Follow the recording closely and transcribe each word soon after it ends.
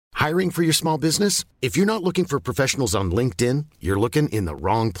Hiring for your small business? If you're not looking for professionals on LinkedIn, you're looking in the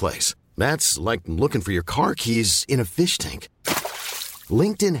wrong place. That's like looking for your car keys in a fish tank.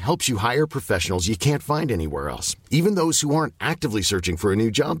 LinkedIn helps you hire professionals you can't find anywhere else, even those who aren't actively searching for a new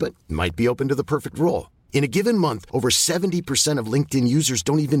job but might be open to the perfect role. In a given month, over 70% of LinkedIn users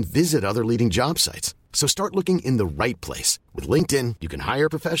don't even visit other leading job sites. So start looking in the right place. With LinkedIn, you can hire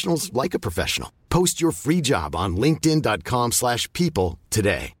professionals like a professional. Post your free job on linkedin.com/people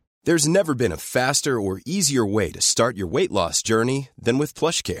today. There's never been a faster or easier way to start your weight loss journey than with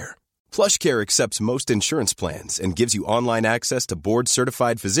PlushCare. PlushCare accepts most insurance plans and gives you online access to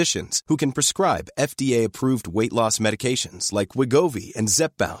board-certified physicians who can prescribe FDA-approved weight loss medications like Wegovy and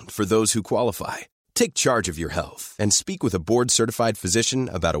Zepbound for those who qualify. Take charge of your health and speak with a board-certified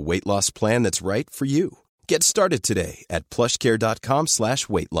physician about a weight loss plan that's right for you. Get started today at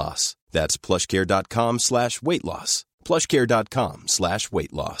plushcare.com/weight loss. That's plushcare.com/weight loss.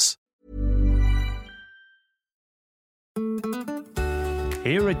 plushcare.com/weight loss.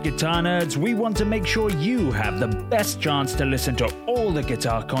 Here at Guitar Nerds, we want to make sure you have the best chance to listen to all the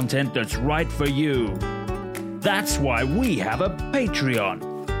guitar content that's right for you. That's why we have a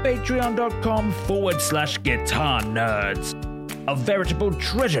Patreon. Patreon.com/Guitar Nerds. A veritable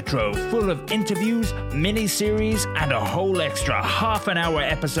treasure trove full of interviews, mini-series, and a whole extra half-an-hour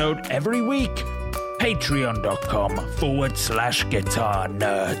episode every week. Patreon.com/Guitar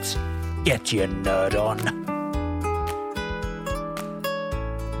Nerds. Get your nerd on.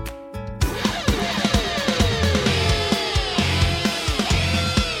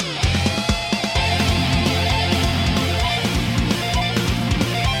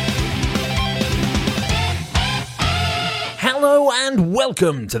 Hello and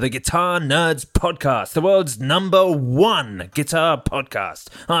welcome to the Guitar Nerds Podcast, the world's #1 guitar podcast.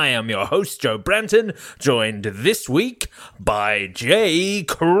 I am your host, Joe Branton, joined this week by Jay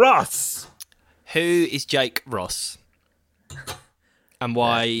Cross. Who is Jake Ross? And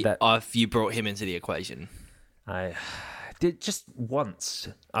why have you brought him into the equation? I did just once.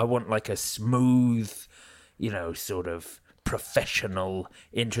 I want like a smooth, sort of professional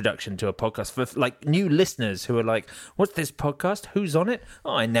introduction to a podcast for like new listeners who are like, what's this podcast? Who's on it?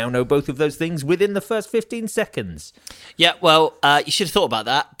 Oh, I now know both of those things within the first 15 seconds. Yeah, well, you should have thought about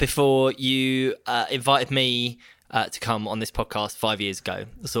that before you invited me to come on this podcast 5 years ago.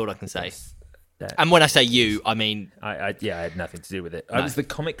 That's all I can say. And when I say you, I mean... I had nothing to do with it. No. I was the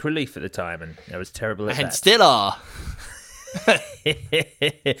comic relief at the time, and I was terrible at that. And still are.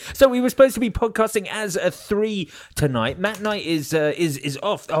 So we were supposed to be podcasting as a 3 tonight. Matt Knight is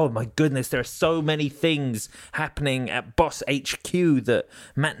off. Oh my goodness, there are so many things happening at Boss HQ that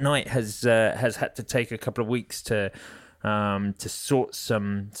Matt Knight has had to take a couple of weeks to sort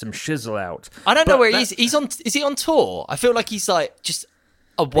some shizzle out. I don't know where he is. Is he on tour? I feel like he's like just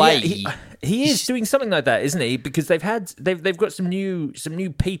away. Yeah, he is doing something like that, isn't he? Because they've got some new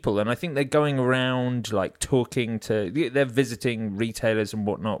people, and I think they're going around like they're visiting retailers and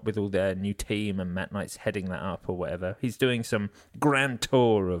whatnot with all their new team, and Matt Knight's heading that up or whatever. He's doing some grand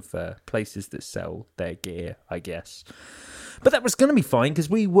tour of places that sell their gear, I guess. But that was going to be fine because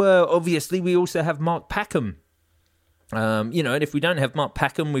we also have Mark Packham. And if we don't have Mark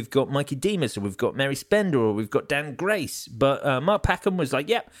Packham, we've got Mikey Demas, or we've got Mary Spender, or we've got Dan Grace. But Mark Packham was like,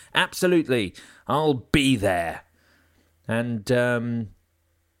 yep, absolutely, I'll be there. And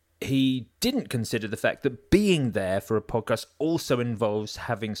he didn't consider the fact that being there for a podcast also involves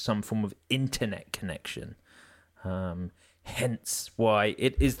having some form of internet connection. Hence why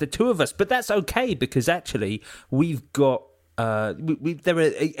it is the two of us. But that's okay, because actually we've got... there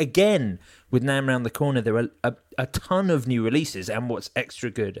are, again, with NAMM Round the Corner, there are a ton of new releases, and what's extra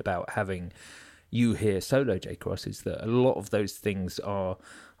good about having you here solo, J Cross, is that a lot of those things are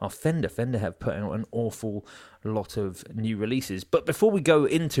Fender. Fender have put out an awful lot of new releases. But before we go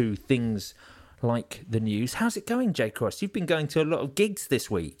into things like the news, how's it going, J Cross? You've been going to a lot of gigs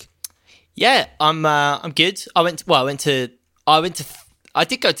this week. Yeah, I'm good. I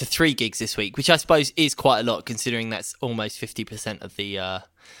did go to 3 gigs this week, which I suppose is quite a lot, considering that's almost 50% of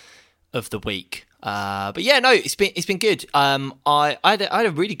the week. But yeah, no, it's been good. I had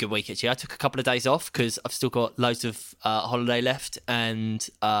a really good week actually. I took a couple of days off because I've still got loads of holiday left, and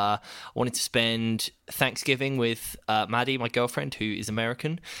I wanted to spend Thanksgiving with Maddie, my girlfriend, who is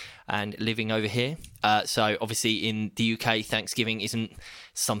American and living over here. So obviously in the UK, Thanksgiving isn't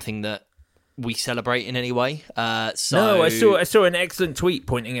something that we celebrate in any way. No, I saw an excellent tweet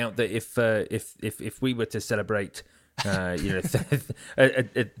pointing out that if we were to celebrate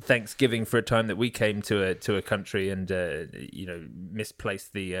Thanksgiving for a time that we came to a country and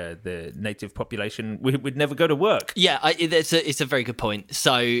misplaced the native population, we'd never go to work. Yeah, it's a very good point.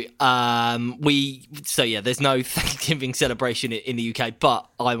 So there's no Thanksgiving celebration in the UK, but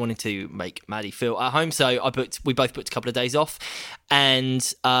I wanted to make Maddie feel at home, so we both booked a couple of days off, and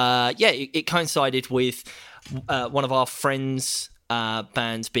it coincided with one of our friends'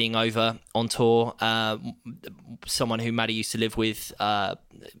 bands being over on tour. Someone who Maddie used to live with, our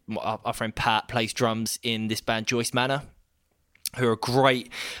friend Pat, plays drums in this band Joyce Manor, who are a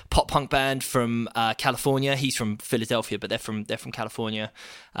great pop punk band from California. He's from Philadelphia, but they're from California.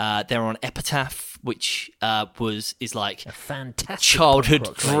 They're on Epitaph, which is like a fantastic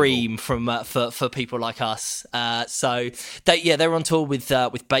childhood dream for people like us. So they're on tour with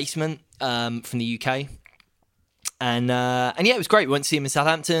Basement from the UK. And it was great. We went to see him in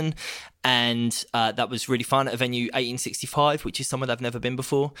Southampton, and that was really fun at a venue, 1865, which is somewhere I've never been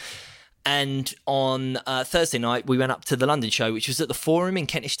before. And on Thursday night, we went up to the London show, which was at the Forum in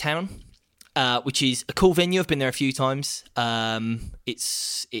Kentish Town, which is a cool venue. I've been there a few times.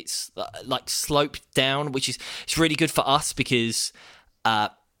 It's like sloped down, which is it's really good for us because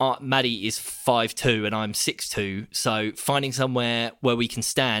Maddie is 5'2" and I'm 6'2", so finding somewhere where we can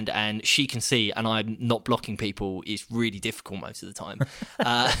stand and she can see and I'm not blocking people is really difficult most of the time.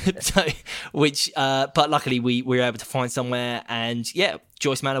 But luckily we were able to find somewhere, and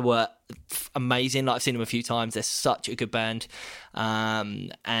Joyce Manor were amazing. Like, I've seen them a few times. They're such a good band,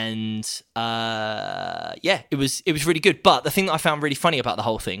 it was really good. But the thing that I found really funny about the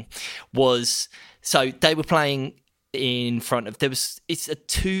whole thing was, so they were playing in front of, it's a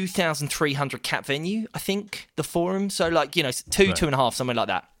 2,300 cap venue, I think, the Forum. So 2.5, something like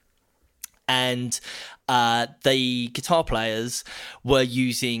that. And the guitar players were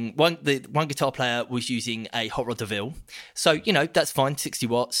using one guitar player was using a Hot Rod DeVille. So, that's fine, 60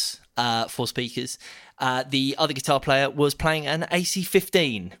 watts, 4 speakers. The other guitar player was playing an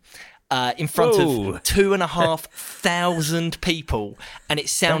AC-15 in front of 2,500 people, and it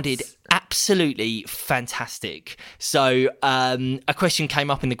sounded absolutely fantastic. So a question came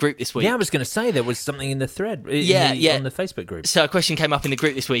up in the group this week. Yeah, I was going to say there was something in the thread on the Facebook group. So a question came up in the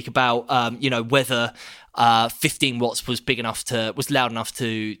group this week about whether 15 watts was loud enough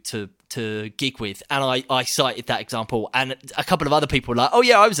to gig with, and I cited that example, and a couple of other people were like, oh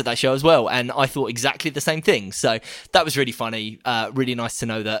yeah, I was at that show as well, and I thought exactly the same thing. So that was really funny, really nice to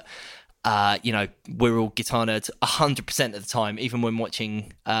know that we're all guitar nerds 100% of the time, even when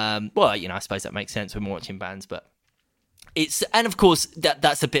watching, I suppose that makes sense when we're watching bands, but and of course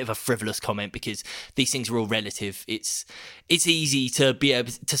that's a bit of a frivolous comment because these things are all relative. It's easy to be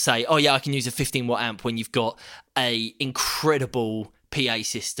able to say, oh yeah, I can use a 15 watt amp when you've got a incredible PA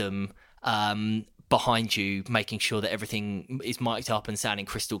system behind you, making sure that everything is mic'd up and sounding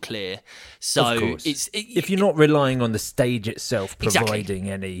crystal clear. So if you're not relying on the stage itself providing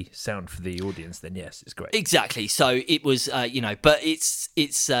any sound for the audience, then yes, it's great. Exactly. So it was, but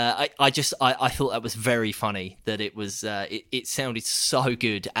I thought that was very funny that it was, it sounded so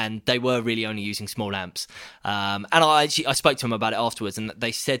good, and they were really only using small amps. And I spoke to them about it afterwards, and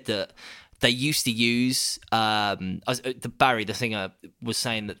they said that they used to use, Barry, the singer, was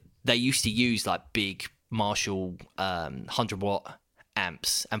saying that they used to use like big Marshall 100 watt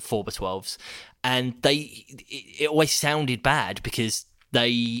amps and 4x12s, and it always sounded bad because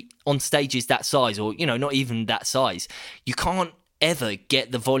they, on stages that size, or not even that size, you can't ever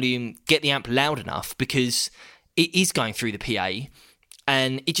get the amp loud enough because it is going through the PA,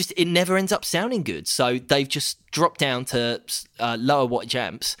 and it never ends up sounding good. So they've just dropped down to lower wattage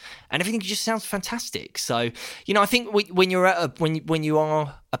amps, and everything just sounds fantastic. So I think when you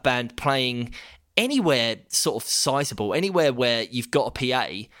are a band playing anywhere sort of sizable, anywhere where you've got a PA,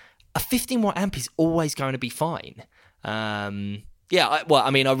 a 15 watt amp is always going to be fine. I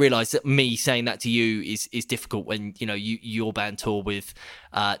realise that me saying that to you is difficult when your band tour with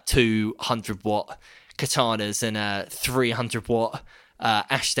 200 watt Katanas and a 300 watt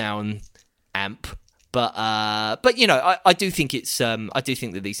Ashdown amp, but I do think I do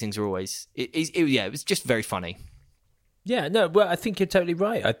think that these things are always it was just very funny. Yeah, no, well, I think you're totally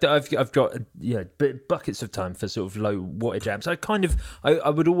right. I've got buckets of time for sort of low wattage amps. I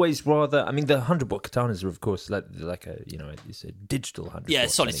would always rather. I mean, the 100 watt Katanas are of course like a it's a digital 100. Yeah,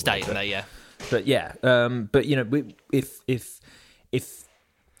 watts solid anyway, state, but, yeah. But yeah, if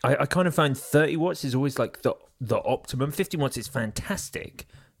I kind of find 30 watts is always like the optimum. 50 watts is fantastic.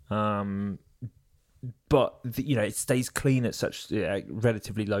 but it stays clean at such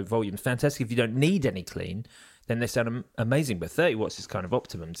relatively low volume. Fantastic if you don't need any clean, then they sound amazing. But 30 watts is kind of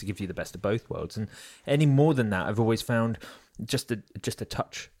optimum to give you the best of both worlds. And any more than that, I've always found just a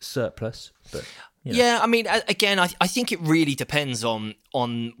touch surplus. But yeah, I mean, again, I think it really depends on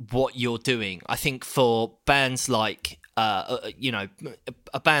what you're doing. I think for bands like a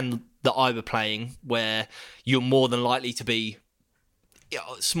band that I were playing, where you're more than likely to be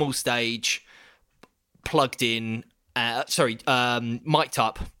small stage, plugged in, mic'd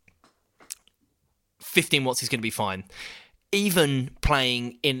up, 15 watts is going to be fine. Even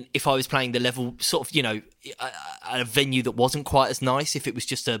playing if I was playing the level sort of, at a venue that wasn't quite as nice, if it was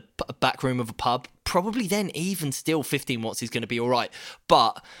just a back room of a pub, probably then even still 15 watts is going to be all right.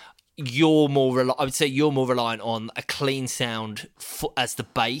 But I would say you're more reliant on a clean sound as the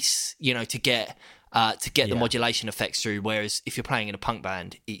bass, to get the modulation effects through. Whereas if you're playing in a punk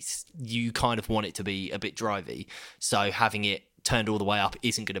band, you kind of want it to be a bit drivey. So having it turned all the way up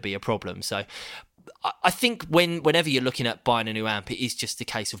isn't going to be a problem. So I think whenever you're looking at buying a new amp, it is just a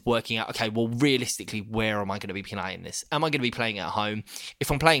case of working out, okay, well, realistically, where am I going to be playing this? Am I going to be playing it at home?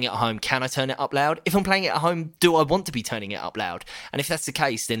 If I'm playing it at home, can I turn it up loud? If I'm playing it at home, do I want to be turning it up loud? And if that's the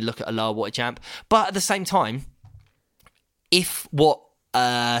case, then look at a lower wattage amp. But at the same time, if what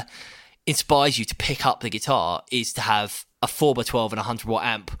inspires you to pick up the guitar is to have a 4x12 and 100 watt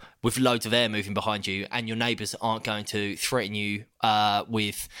amp with loads of air moving behind you, and your neighbours aren't going to threaten you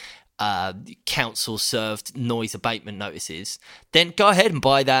with council served noise abatement notices, then go ahead and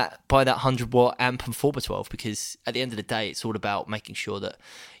buy that 100 watt amp and 4x12, because at the end of the day, it's all about making sure that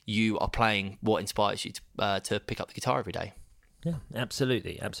you are playing what inspires you to pick up the guitar every day. Yeah,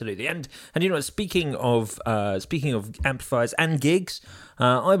 absolutely. And speaking of amplifiers and gigs,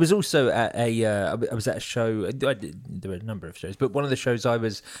 I was also at a show. There were a number of shows, but one of the shows I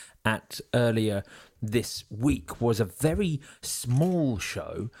was at earlier this week was a very small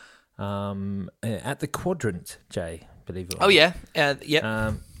show at the Quadrant, Jay, believe it or not. Oh yeah,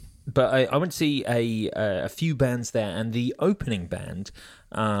 yeah. But I went to see a few bands there, and the opening band,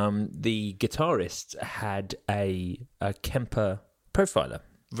 the guitarist had a Kemper Profiler.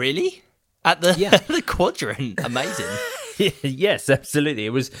 Really? At the Quadrant? Amazing. Yes, absolutely. It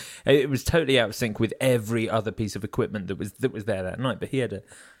was totally out of sync with every other piece of equipment that was there that night. But he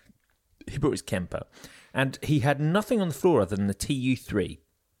brought his Kemper, and he had nothing on the floor other than the TU3.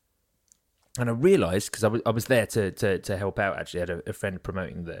 And I realised, because I was there to help out, actually. I had a friend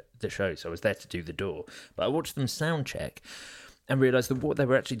promoting the show, so I was there to do the door. But I watched them sound check and realised that what they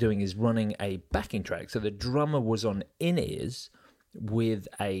were actually doing is running a backing track. So the drummer was on in-ears with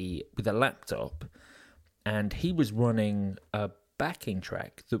a laptop, and he was running a backing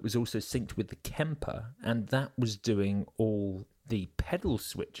track that was also synced with the Kemper, and that was doing all the pedal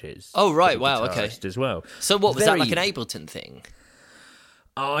switches. Oh, right, wow, okay. As well. So what, was that like an Ableton thing?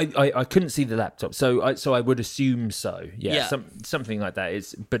 I couldn't see the laptop, so I would assume so. Yeah. Something like that.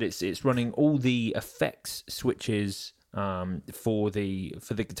 It's running all the effects switches for the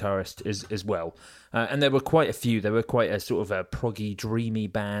guitarist as well, and there were quite a few. There were quite a sort of a proggy, dreamy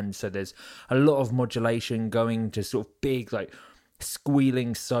band. So there's a lot of modulation going to sort of big, like,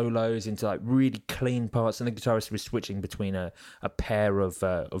 squealing solos into like really clean parts, and the guitarist was switching between a pair of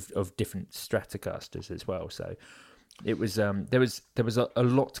different Stratocasters as well. So it was there was a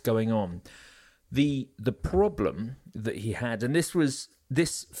lot going on. The problem that he had, and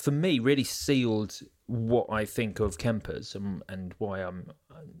this for me really sealed what I think of Kempers, and why I'm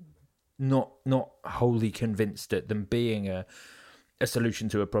not wholly convinced at them being a solution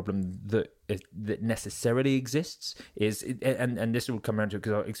to a problem that necessarily exists, is, and this will come around to it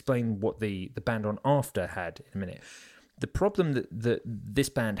because I'll explain what the band on After had in a minute. The problem that this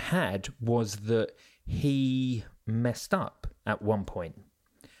band had was that he messed up at one point,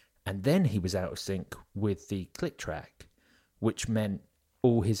 and then he was out of sync with the click track, which meant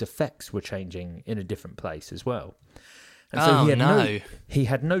all his effects were changing in a different place as well. And so he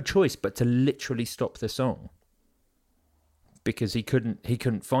had no choice but to literally stop the song, because he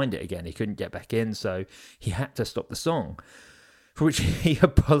couldn't find it again. He couldn't get back in, so he had to stop the song, for which he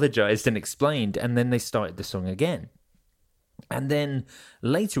apologized and explained, and then they started the song again. And then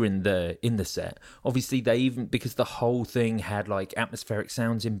later in the set, obviously because the whole thing had like atmospheric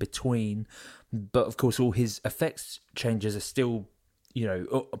sounds in between, but of course all his effects changes are still,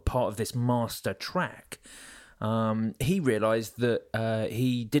 a part of this master track. He realized that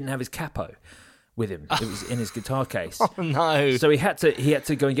he didn't have his capo with him. It was in his guitar case. Oh no. So he had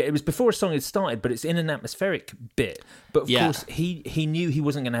to go and get it. Was before a song had started, but it's in an atmospheric bit. But of course he knew he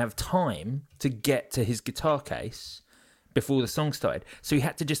wasn't going to have time to get to his guitar case before the song started. So he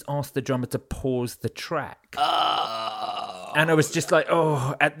had to just ask the drummer to pause the track. And I was just like,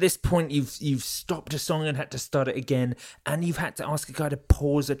 oh, at this point you've stopped a song and had to start it again, and you've had to ask a guy to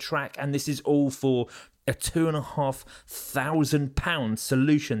pause a track, and this is all for a £2,500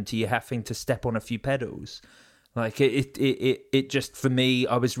 solution to you having to step on a few pedals. Like it just, for me,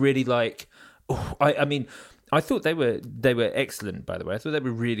 I was really like, oh, I mean, I thought they were excellent, by the way. I thought they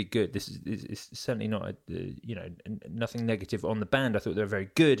were really good. This is certainly not, nothing negative on the band. I thought they were very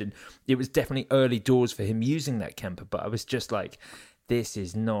good, and it was definitely early doors for him using that Kemper. But I was just like, this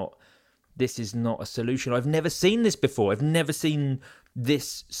is not a solution. I've never seen this before. I've never seen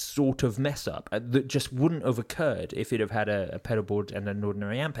this sort of mess up that just wouldn't have occurred if it had had a pedal board and an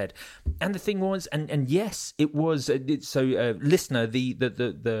ordinary amp head. And the thing was, and yes, it was. Listener,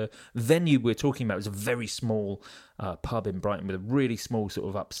 the venue we're talking about was a very small pub in Brighton with a really small sort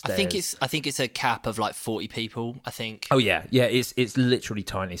of upstairs. I think it's a cap of like 40 people. I think. Oh yeah. It's literally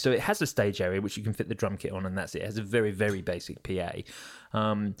tiny. So it has a stage area which you can fit the drum kit on, and that's it. It has a very, very basic PA.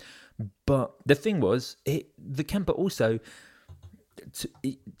 But the thing was, the Kemper also,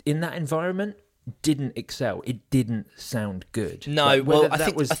 in that environment, didn't excel. It didn't sound good. No, like, well, I that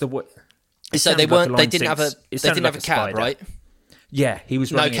think was the way. So they weren't. They didn't have a cab, right? Yeah, he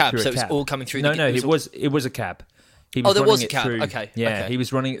was running cab, it through so a cab. It's all coming through. No, it was a cab. He there was a running it cab. through- Okay. Yeah, okay. he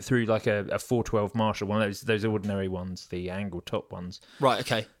was running it through like a 412 Marshall, one of those ordinary ones, the angle top ones. Right.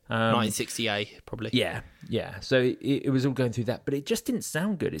 Okay. 960A probably. Yeah. So it was all going through that, but it just didn't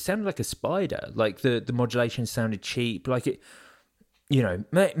sound good. It sounded like a Spider. Like the modulation sounded cheap. Like it,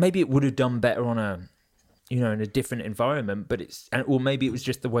 maybe it would have done better on a, in a different environment. But or maybe it was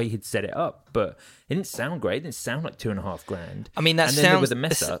just the way he'd set it up. But it didn't sound great. It didn't sound like $2,500. I mean, that and sounds. Then there were the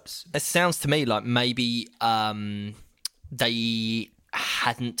mess ups. It sounds to me like maybe they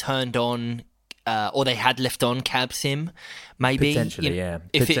hadn't turned on. Or they had left on Cab Sim, maybe. Potentially, yeah.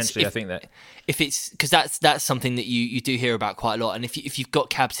 Potentially, I think that. If it's because that's something that you do hear about quite a lot, and if you've got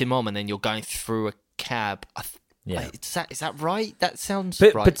Cab Sim on and then you're going through a cab, is that right? That sounds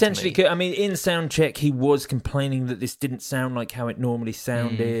right. Potentially, to me. I mean, in sound check, he was complaining that this didn't sound like how it normally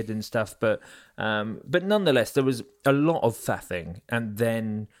sounded and stuff, but nonetheless, there was a lot of faffing, and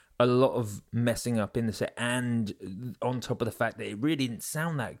then a lot of messing up in the set, and on top of the fact that it really didn't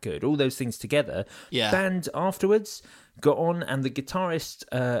sound that good. All those things together. Yeah. Band afterwards got on, and the guitarist,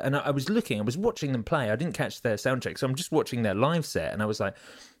 and I was watching them play. I didn't catch their sound check, so I'm just watching their live set, and I was like,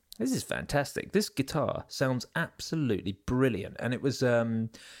 this is fantastic. This guitar sounds absolutely brilliant. And it was a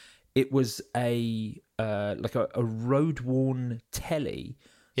road-worn telly.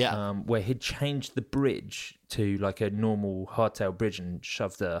 Yeah. Where he'd changed the bridge to like a normal hardtail bridge and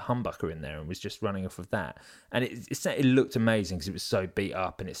shoved a humbucker in there and was just running off of that. And it looked amazing because it was so beat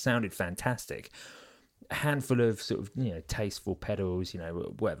up and it sounded fantastic. A handful of sort of tasteful pedals,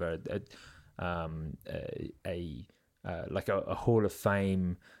 whatever. Like a Hall of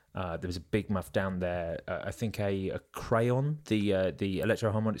Fame. There was a big muff down there. I think a crayon, the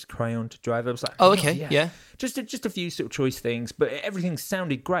Electro Harmonix crayon to drive. I was like, oh, okay, yeah. Just a few sort of choice things, but everything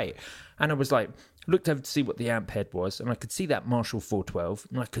sounded great. And I was like, looked over to see what the amp head was, and I could see that Marshall 412,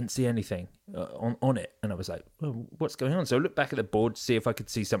 and I couldn't see anything on it. And I was like, well, what's going on? So I looked back at the board to see if I could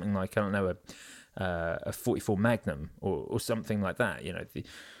see something like, I don't know, a 44 Magnum or something like that.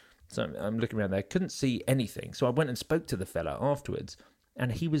 So I'm looking around there, couldn't see anything. So I went and spoke to the fella afterwards.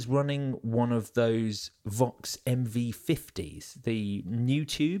 And he was running one of those Vox MV50s, the new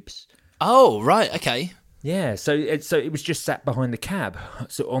tubes. Oh, right, okay. Yeah, so it was just sat behind the cab,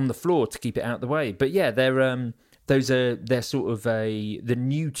 so on the floor to keep it out of the way. But yeah, they're sort of the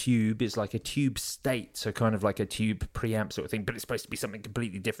new tube is like a tube state, so kind of like a tube preamp sort of thing. But it's supposed to be something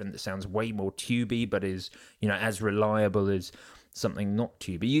completely different that sounds way more tubey, but is as reliable as something not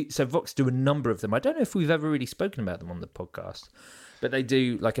tubey. So Vox do a number of them. I don't know if we've ever really spoken about them on the podcast. But they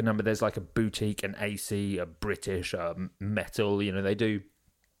do like a number. There's like a boutique, an AC, a British, metal. They do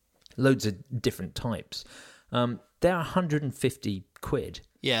loads of different types. They're 150 quid.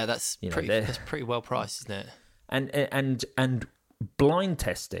 Yeah, that's pretty well priced, isn't it? And blind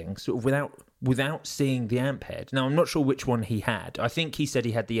testing, sort of without seeing the amp head. Now I'm not sure which one he had. I think he said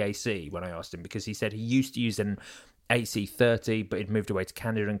he had the AC when I asked him, because he said he used to use an AC30, but he'd moved away to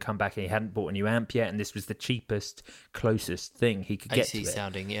Canada and come back, and he hadn't bought a new amp yet, and this was the cheapest, closest thing he could get to it. AC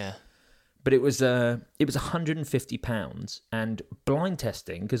sounding, yeah. But it was £150, and blind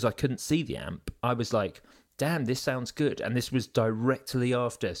testing, because I couldn't see the amp, I was like, damn, this sounds good. And this was directly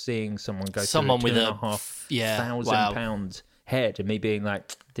after seeing someone go through a with £2,500 head, and me being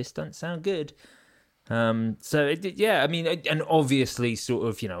like, this doesn't sound good. I mean, and obviously, sort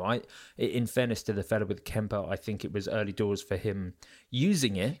of, in fairness to the fella with Kemper, I think it was early doors for him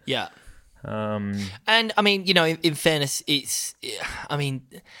using it. Yeah. And I mean, in fairness, they're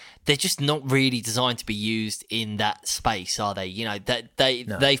just not really designed to be used in that space, are they?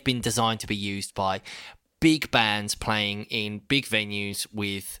 They've been designed to be used by big bands playing in big venues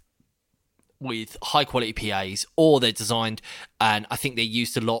with high quality PAs, or they're designed, and I think they're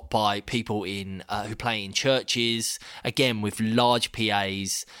used a lot by people who play in churches, again with large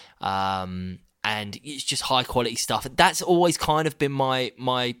PAs, and it's just high quality stuff. That's always kind of been my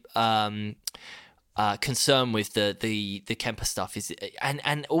concern with the Kemper stuff is,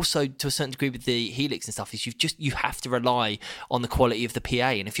 and also to a certain degree with the Helix and stuff, is you have to rely on the quality of the PA,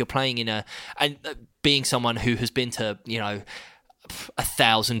 and if you're playing being someone who has been to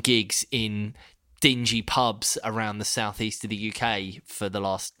 1,000 gigs in dingy pubs around the southeast of the UK for the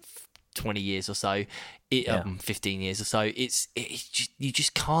last 20 years or so, 15 years or so, you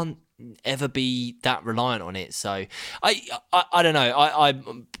just can't ever be that reliant on it. So I don't know.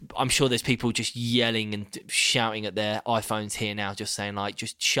 I'm sure there's people just yelling and shouting at their iPhones here now, just saying like,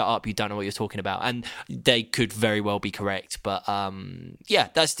 just shut up, you don't know what you're talking about, and they could very well be correct. But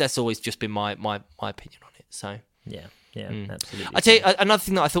that's always just been my opinion on it. So yeah. Yeah, absolutely. I tell you another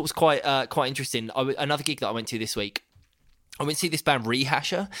thing that I thought was quite interesting. Another gig that I went to this week. I went to see this band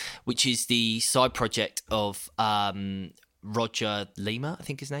Rehasher, which is the side project of Roger Lima, I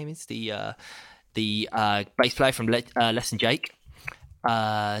think his name is, the bass player from Less Than Jake.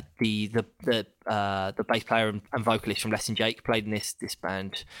 The bass player and vocalist from Less Than Jake played in this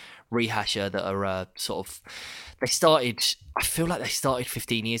band Rehasher that are I feel like they started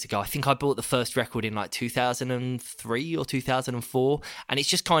 15 years ago. I think I bought the first record in like 2003 or 2004, and it's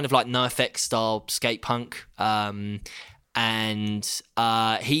just kind of like NoFX style skate punk. And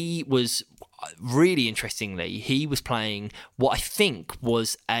he was, really interestingly, he was playing what I think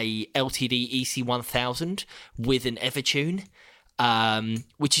was a LTD EC1000 with an Evertune,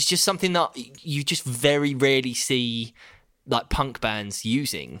 which is just something that you just very rarely see like punk bands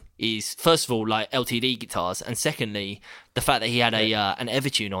using. Is first of all like LTD guitars, and secondly the fact that he had an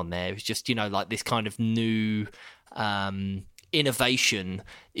Evertune on there was just like this kind of new innovation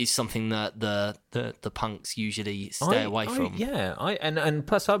is something that the punks usually stay away from. And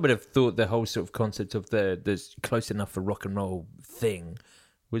plus I would have thought the whole sort of concept of the close enough for rock and roll thing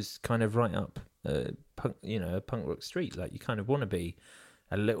was kind of right up punk, a punk rock street. Like you kind of want to be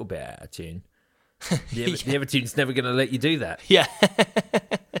a little bit out of tune. The Evertune's never going to let you do that. Yeah.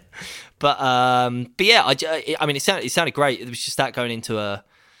 but yeah, I mean, it sounded great. It was just that going into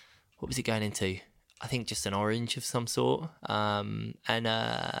what was it going into? I think just an orange of some sort. And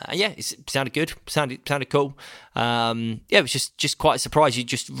yeah, it sounded good. Sounded cool. It was just quite a surprise. You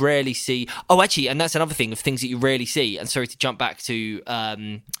just rarely see. Oh, actually, and that's another thing of things that you rarely see. And sorry to jump back to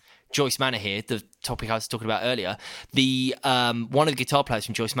Joyce Manor here, the topic I was talking about earlier. The one of the guitar players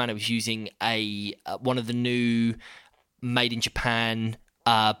from Joyce Manor was using one of the new made in Japan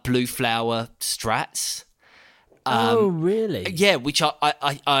Blue Flower Strats. Oh, really? Yeah, which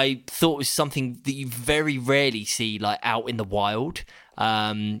I thought was something that you very rarely see like out in the wild.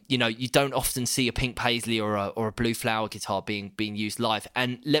 You don't often see a Pink Paisley or a Blue Flower guitar being used live.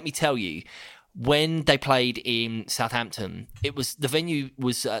 And let me tell you, when they played in Southampton, the venue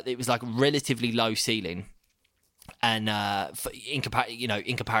was like relatively low ceiling, and in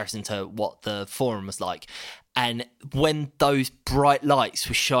comparison to what the Forum was like. And when those bright lights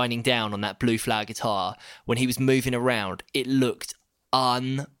were shining down on that Blue Flower guitar, when he was moving around, it looked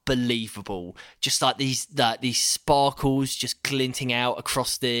unbelievable. Just like these sparkles just glinting out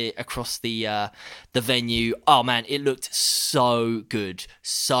across the venue. Oh man, it looked so good,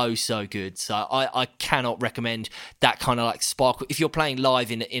 so good. So I cannot recommend that kind of like sparkle if you're playing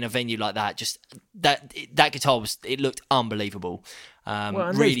live in a venue like that. Just that guitar it looked unbelievable.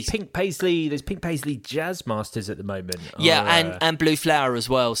 Really, those Pink Paisley Jazz Masters at the moment. And Blue Flower as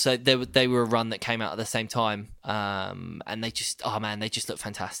well. So they were a run that came out at the same time, and they just look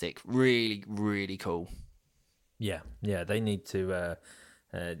fantastic. Really, really cool. Yeah, they need to.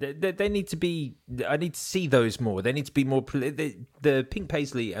 They need to be. I need to see those more. They need to be more. The Pink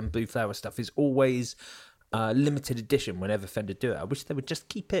Paisley and Blue Flower stuff is always limited edition whenever Fender do it. I wish they would just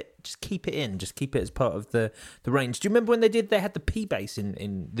keep it as part of the range. Do you remember when they had the P bass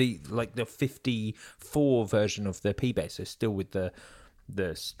in the 54 version of the P bass? So still with the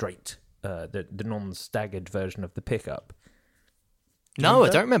straight the non-staggered version of the pickup. No, I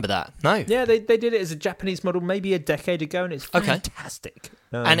don't remember that. No. Yeah, they did it as a Japanese model maybe a decade ago, and it's fantastic.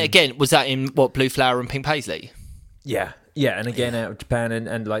 And again, was that in Blue Flower and Pink Paisley? Yeah, Yeah, and again out of Japan,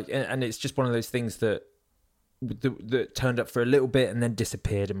 and it's just one of those things that turned up for a little bit and then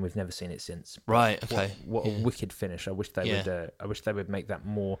disappeared, and we've never seen it since. Right. Okay. What a wicked finish! I wish they would. I wish they would make that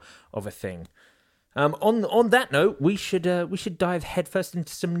more of a thing. On that note, we should dive headfirst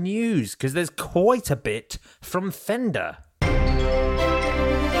into some news, because there's quite a bit from Fender.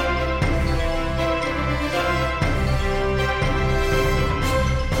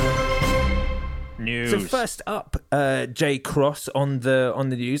 News. So first up, Jay Cross on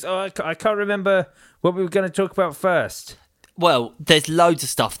the news. Oh, I can't remember what we were going to talk about first. Well, there's loads of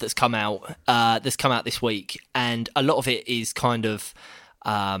stuff that's come out this week, and a lot of it is kind of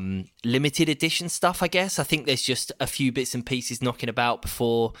limited edition stuff, I guess. I think there's just a few bits and pieces knocking about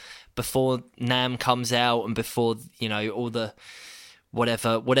before NAMM comes out, and before all the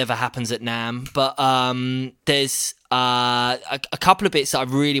whatever happens at NAMM. But there's a couple of bits that I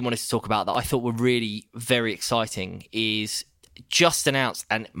really wanted to talk about that I thought were really very exciting. Is just announced,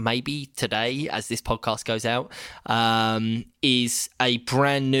 and maybe today as this podcast goes out, is a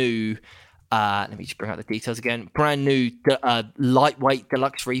brand new let me just bring out the details again. Brand new lightweight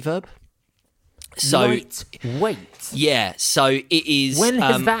deluxe reverb. So lightweight. Yeah, so it is. When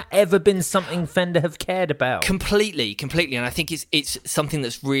has that ever been something Fender have cared about? Completely, and I think it's something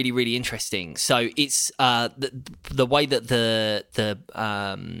that's really, really interesting. So it's the way that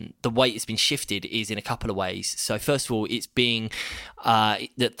the weight has been shifted is in a couple of ways. So first of all, it's being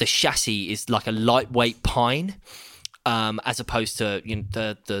that the chassis is like a lightweight pine, as opposed to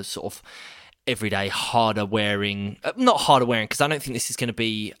the sort of everyday harder wearing, not harder wearing, because I don't think this is going to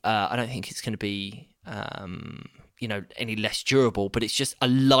be any less durable, but it's just a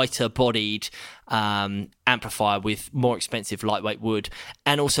lighter bodied amplifier with more expensive lightweight wood,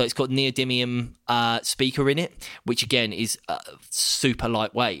 and also it's got neodymium speaker in it, which again is super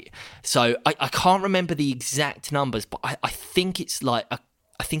lightweight. So I can't remember the exact numbers, but I think it's like a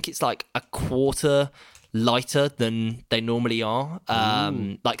quarter lighter than they normally are,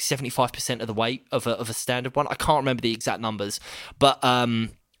 like 75% of the weight of a standard one. I can't remember the exact numbers, but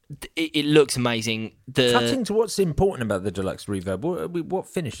it looks amazing. Cutting to what's important about the deluxe reverb, what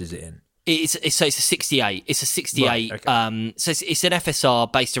finish is it in? It's a 68. It's a 68. Right, okay. So it's an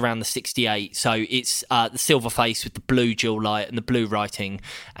FSR based around the 68. So it's the silver face with the blue dual light and the blue writing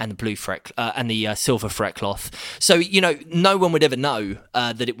and the blue fret and the silver fret cloth. So no one would ever know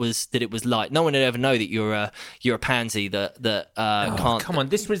that it was light. No one would ever know that you're a pansy that can't. Come on,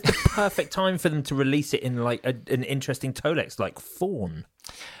 this was the perfect time for them to release it in like an interesting Tolex like Fawn.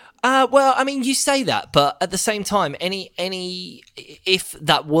 Well, I mean, you say that, but at the same time, if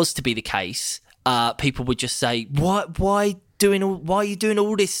that was to be the case, people would just say, why are you doing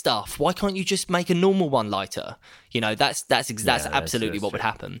all this stuff? Why can't you just make a normal one lighter? That's absolutely what would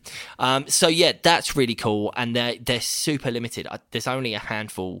happen. So yeah, that's really cool, and they're super limited. There's only a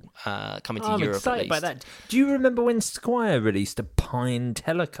handful coming to Europe. I'm excited by that. Do you remember when Squier released a Pine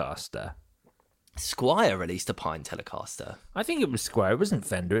Telecaster? Squier released a Pine Telecaster. I think it was Squier. It wasn't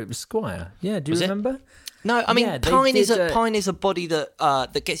Fender. It was Squier. Yeah. Do you remember? No, I mean Pine is a body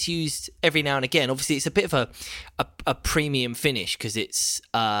that gets used every now and again. Obviously, it's a bit of a premium finish because it's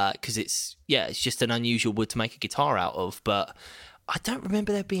just an unusual wood to make a guitar out of. But I don't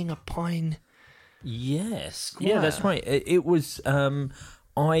remember there being a Pine. Yes. Squier. Yeah, that's right. It was. I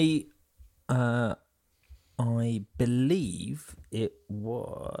believe it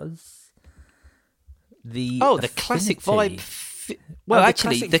was. The classic Affinity. vibe. Well,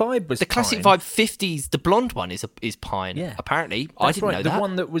 actually, the classic vibe was the classic Pine. vibe 50s. The blonde one is Pine. Yeah, apparently, I didn't know that. The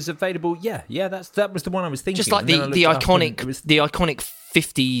one that was available. Yeah, that was the one I was thinking. Just like the iconic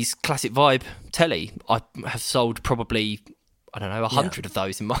 50s classic vibe telly. I have sold probably 100 of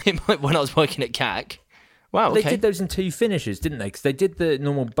those in my when I was working at CAC. Wow, okay. They did those in two finishes, didn't they? Because they did the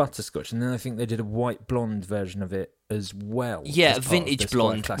normal butterscotch, and then I think they did a white blonde version of it as well. Yeah, vintage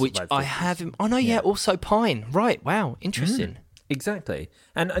blonde, which I have. Oh no, yeah, also Pine. Right. Wow, interesting. Exactly,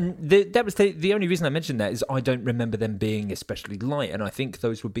 and that was the only reason I mentioned that is I don't remember them being especially light, and I think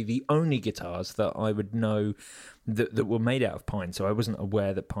those would be the only guitars that I would know that were made out of pine. So I wasn't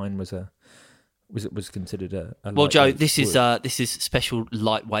aware that pine was considered a well, Joe, this is special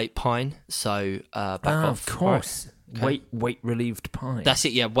lightweight pine. So back off. Of course. Right. Weight relieved pine. That's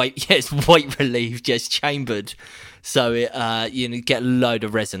it. Yeah, it's weight relieved. Yes, chambered. So it you get a load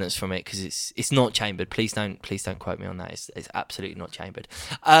of resonance from it because it's not chambered. Please don't quote me on that. It's absolutely not chambered.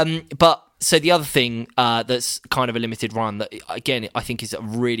 But so the other thing that's kind of a limited run that again I think is a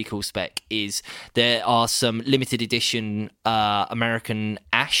really cool spec is there are some limited edition American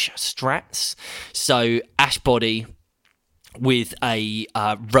Ash Strats. So Ash body. with a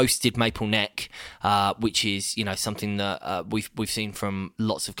roasted maple neck, which is something that we've seen from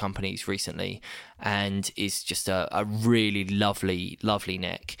lots of companies recently, and is just a really lovely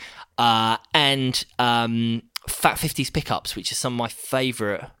neck, and Fat 50s pickups, which are some of my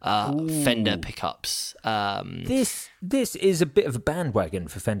favourite Fender pickups. This is a bit of a bandwagon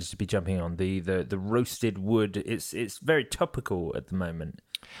for Fender to be jumping on, the roasted wood. It's very topical at the moment.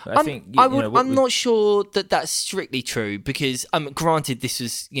 I'm not sure that that's strictly true, because granted, this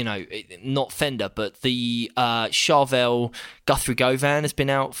was not Fender, but the Charvel Guthrie Govan has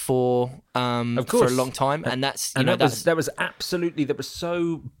been out for a long time, and that was absolutely, that was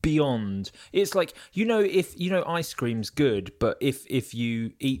so beyond. It's like if ice cream's good, but if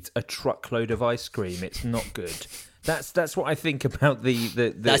you eat a truckload of ice cream, it's not good. That's what I think about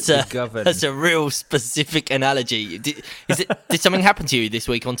the Govan. That's a real specific analogy. Did something happen to you this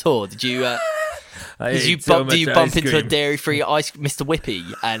week on tour? Did you bump into a dairy-free Mr. Whippy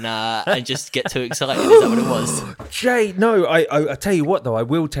and just get too excited? Is that what it was? Jay, no. I tell you what, though, I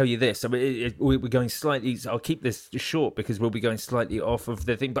will tell you this. I mean, we're going slightly. I'll keep this short because we'll be going slightly off of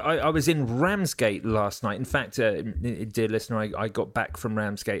the thing. But I was in Ramsgate last night. In fact, dear listener, I got back from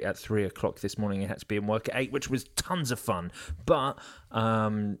Ramsgate at 3:00 this morning. I had to be in work at 8, which was tons of fun. But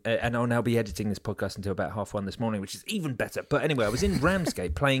and I'll now be editing this podcast until about 1:30 this morning, which is even better. But anyway, I was in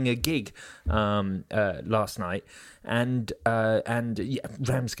Ramsgate playing a gig last night, and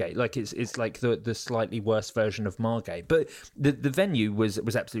Ramsgate, like it's like the slightly worse version of Margate, but the venue was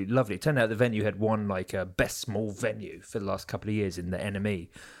absolutely lovely. It turned out the venue had won like a best small venue for the last couple of years in the NME.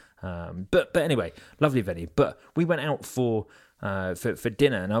 But anyway, lovely venue. But we went out for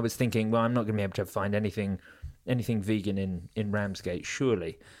dinner, and I was thinking, well, I'm not going to be able to find anything vegan in Ramsgate,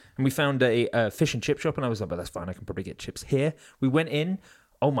 surely. And we found a fish and chip shop, and I was like, well, that's fine, I can probably get chips here. We went in.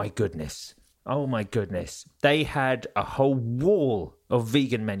 Oh my goodness. They had a whole wall of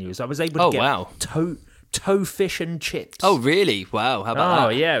vegan menus. I was able to get toe fish and chips. Oh really? Wow, how about that? Oh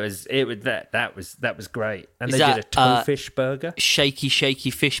yeah, that was great. And they did a toe fish burger. Shaky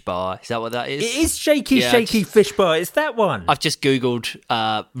fish bar. Is that what that is? It is shaky fish bar. It's that one. I've just googled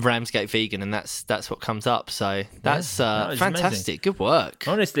Ramsgate vegan, and that's what comes up. So that's fantastic. Amazing. Good work.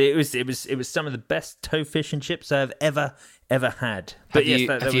 Honestly, it was some of the best toe fish and chips I've ever had. But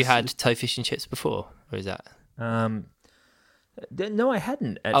have you had toe fish and chips before, or is that? No, I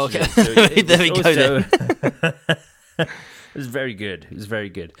hadn't. Actually. Oh, okay. So there we go. Then. It was very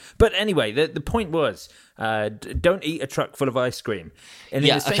good. But anyway, the point was, don't eat a truck full of ice cream. And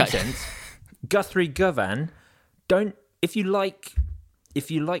in the same sense, Guthrie Govan, if you like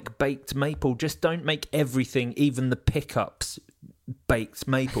baked maple, just don't make everything, even the pickups, baked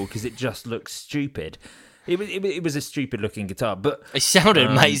maple, because it just looks stupid. It was a stupid looking guitar, but it sounded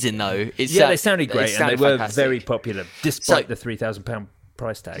amazing though. They sounded great, and they were fantastic. Very popular despite the £3,000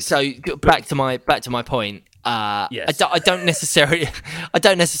 price tag. So back to my point. Yes. I don't necessarily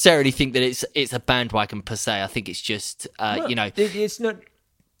think that it's a bandwagon per se. I think it's just it's not.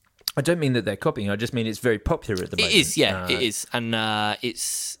 I don't mean that they're copying. I just mean it's very popular at the moment. It is, it is, and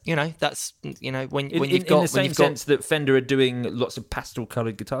it's that's when you've got in the same sense that Fender are doing lots of pastel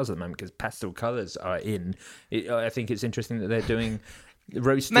coloured guitars at the moment, because pastel colours are in. I think it's interesting that they're doing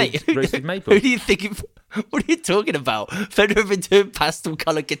roasted maple. Who do you think? What are you talking about? Fender have been doing pastel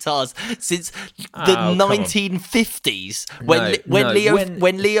coloured guitars since the 1950s.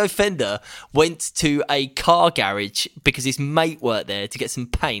 When Leo Fender went to a car garage because his mate worked there to get some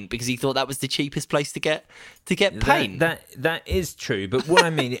paint, because he thought that was the cheapest place to get paint. That is true, but what I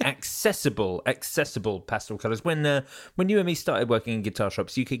mean, accessible pastel colours. When you and me started working in guitar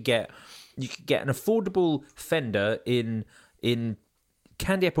shops, you could get an affordable Fender in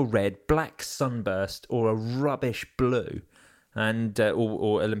candy apple red, black sunburst, or a rubbish blue, and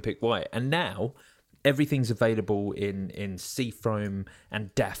or Olympic white. And now everything's available in Seafoam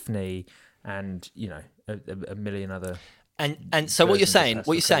and Daphne, and a million other. And so what you're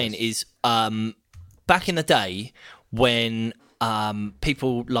saying is back in the day when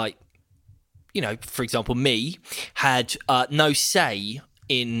people like for example me had no say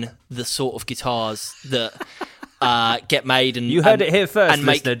in the sort of guitars that get made, and you heard it here first,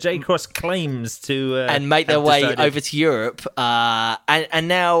 listener. J Cross claims to and make their way over to Europe, and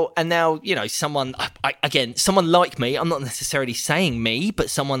now someone like me. I'm not necessarily saying me, but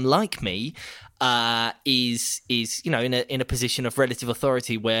someone like me is in a position of relative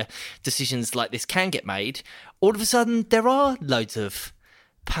authority where decisions like this can get made. All of a sudden, there are loads of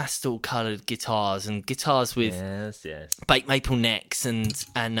pastel coloured guitars and guitars with baked maple necks and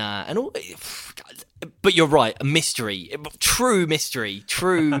all. But you're right, a mystery, true mystery.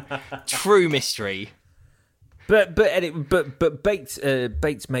 But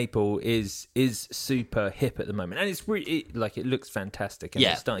baked maple is super hip at the moment, and it's really it looks fantastic, and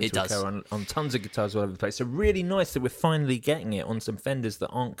it's starting to occur on tons of guitars all over the place. So really nice that we're finally getting it on some Fenders that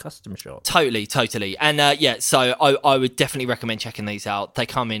aren't custom shot. Totally, and so I would definitely recommend checking these out. They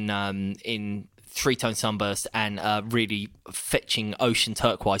come in three-tone sunburst and really fetching ocean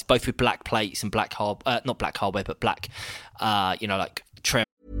turquoise, both with black plates and black not black hardware, but black, like trim.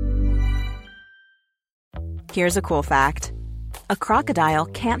 Here's a cool fact. A crocodile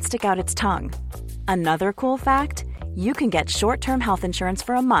can't stick out its tongue. Another cool fact, you can get short-term health insurance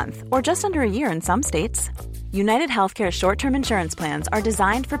for a month or just under a year in some states. United Healthcare short-term insurance plans are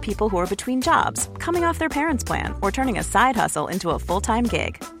designed for people who are between jobs, coming off their parents' plan, or turning a side hustle into a full-time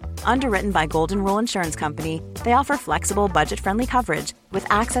gig. Underwritten by Golden Rule Insurance Company, they offer flexible, budget-friendly coverage with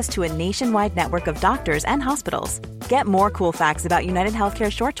access to a nationwide network of doctors and hospitals. Get more cool facts about United Healthcare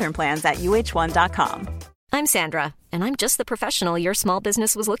short-term plans at uh1.com. I'm Sandra, and I'm just the professional your small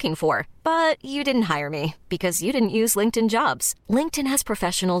business was looking for. But you didn't hire me because you didn't use LinkedIn Jobs. LinkedIn has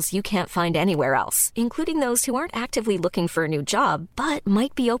professionals you can't find anywhere else, including those who aren't actively looking for a new job, but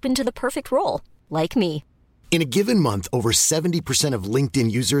might be open to the perfect role, like me. In a given month, over 70% of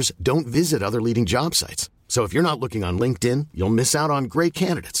LinkedIn users don't visit other leading job sites. So if you're not looking on LinkedIn, you'll miss out on great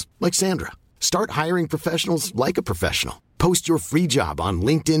candidates like Sandra. Start hiring professionals like a professional. Post your free job on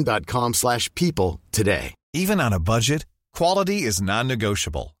linkedin.com/people today. Even on a budget, quality is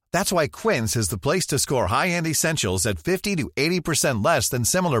non-negotiable. That's why Quince is the place to score high-end essentials at 50 to 80% less than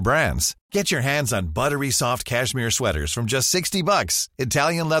similar brands. Get your hands on buttery soft cashmere sweaters from just $60,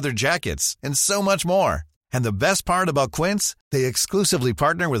 Italian leather jackets, and so much more. And the best part about Quince, they exclusively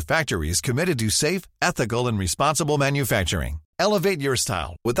partner with factories committed to safe, ethical, and responsible manufacturing. Elevate your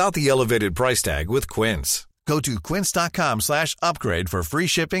style without the elevated price tag with Quince. Go to quince.com/upgrade for free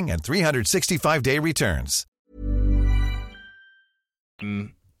shipping and 365-day returns.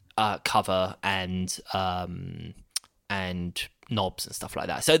 Cover and knobs and stuff like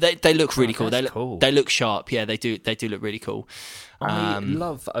that. So they look really cool. They look sharp. Yeah, they do look really cool. I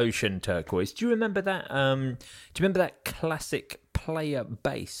love ocean turquoise. Do you remember that? Classic player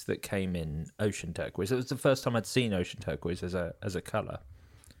bass that came in ocean turquoise? It was the first time I'd seen ocean turquoise as a color.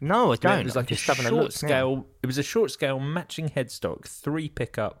 No, I don't. It was like a short scale. It was a short scale matching headstock, 3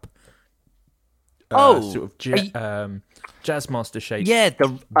 pickup. Sort of Jazzmaster shape. Yeah,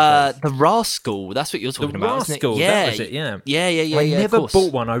 the Rascal. That's what you're talking about, isn't it? Yeah, that was it. Yeah. I never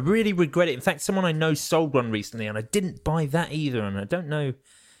bought one. I really regret it. In fact, someone I know sold one recently, and I didn't buy that either. And I don't know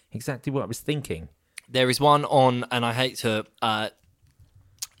exactly what I was thinking. There is one on, and I hate to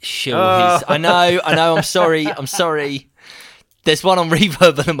shill his. I know. I'm sorry. There's one on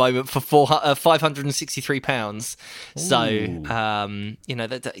Reverb at the moment for £563. So,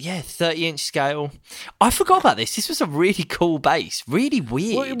 30-inch scale. I forgot about this. This was a really cool bass. Really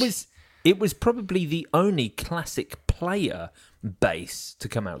weird. Well, it was probably the only classic player bass to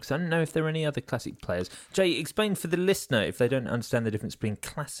come out, because I don't know if there are any other classic players. Jay, explain for the listener if they don't understand the difference between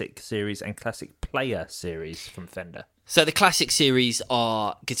classic series and classic player series from Fender. So the classic series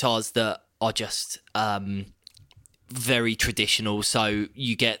are guitars that are just... very traditional. So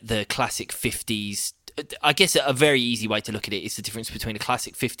you get the classic 50s. I guess a very easy way to look at it is the difference between a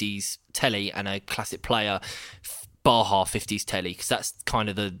classic 50s telly and a classic player Baja 50s telly, because that's kind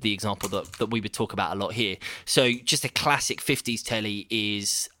of the example that we would talk about a lot here. So just a classic 50s telly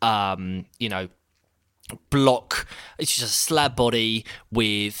is block. It's just a slab body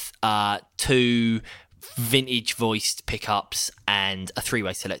with 2 vintage voiced pickups and a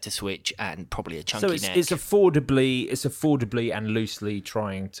 3-way selector switch and probably a chunky neck. It's affordably and loosely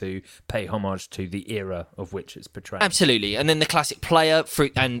trying to pay homage to the era of which it's portrayed. Absolutely. And then the classic player,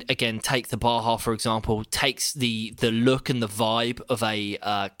 and again, take the Baja for example, takes the look and the vibe of a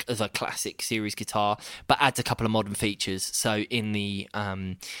classic series guitar, but adds a couple of modern features. So in the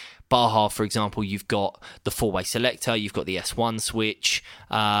Baja, for example, you've got the 4-way selector, you've got the S1 switch,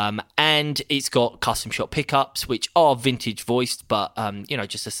 and it's got custom shot pickups, which are vintage voiced, but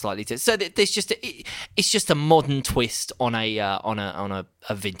just a slightly. So there's it's just a modern twist on a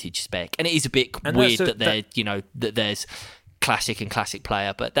vintage spec, and it is a bit weird that there's classic and classic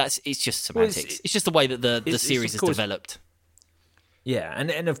player, but it's just semantics. It's just the way that the series has developed. Yeah,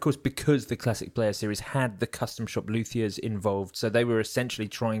 and of course, because the Classic Player series had the custom shop luthiers involved, so they were essentially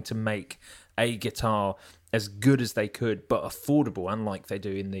trying to make a guitar as good as they could, but affordable, unlike they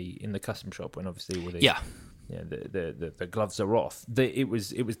do in the custom shop, when obviously all the the gloves are off. It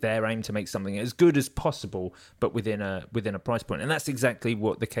was their aim to make something as good as possible, but within a price point, and that's exactly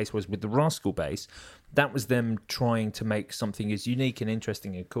what the case was with the Rascal base. That was them trying to make something as unique and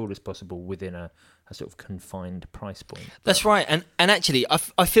interesting and cool as possible within a sort of confined price point. That's right, and actually,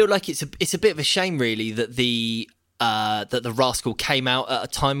 I feel like it's a bit of a shame, really, that the Rascal came out at a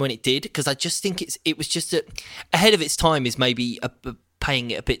time when it did, because I just think it was just ahead of its time is maybe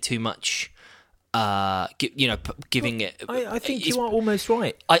paying it a bit too much. Giving it. I think you are almost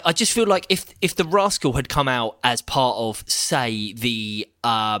right. I just feel like if the Rascal had come out as part of, say, the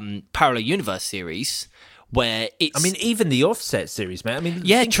Parallel Universe series, where it's... I mean, even the Offset series, man. I mean,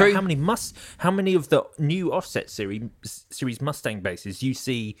 yeah, think true. About how many of the new Offset series Mustang bases you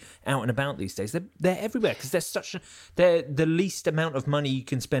see out and about these days? They're everywhere because they're the least amount of money you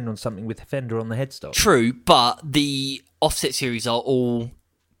can spend on something with Fender on the headstock. True, but the Offset series are all...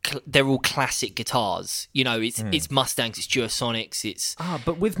 they're all classic guitars. You know, it's Mustangs, it's Duosonics, it's...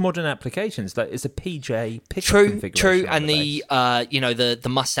 but with modern applications, like it's a PJ pickup configuration. True, and the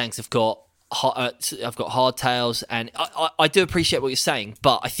Mustangs have got hardtails, and I do appreciate what you're saying,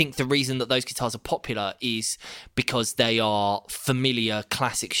 but I think the reason that those guitars are popular is because they are familiar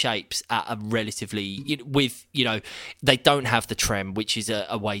classic shapes at a relatively they don't have the trem, which is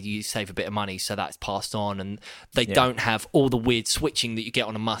a way you save a bit of money, so that's passed on, and they don't have all the weird switching that you get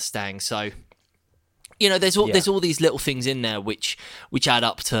on a Mustang, so there's all these little things in there which add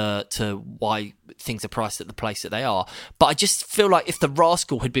up to why things are priced at the place that they are. But I just feel like if the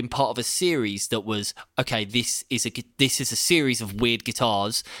Rascal had been part of a series that was, okay, this is a series of weird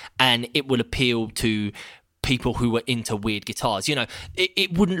guitars, and it will appeal to people who were into weird guitars.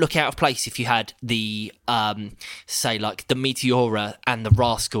 It wouldn't look out of place if you had the say like the Meteora and the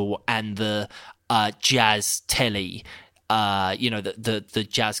Rascal and the Jazz Telly. The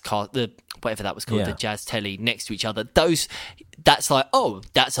jazz car, whatever that was called, the Jazz Telly next to each other. That's like, oh,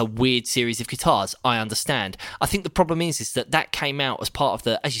 that's a weird series of guitars. I understand. I think the problem is that came out as part of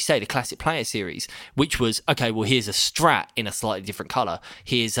the, as you say, the Classic Player series, which was, okay, well, here's a Strat in a slightly different colour.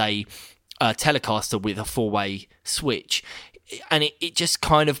 Here's a Telecaster with a 4-way switch. And it just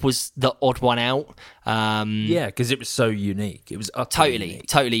kind of was the odd one out. Because it was so unique. It was utterly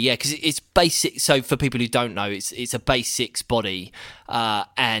totally, yeah. Because it's basic. So for people who don't know, it's a Bass 6 body,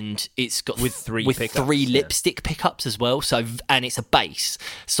 and it's got with three lipstick pickups as well. So and it's a bass.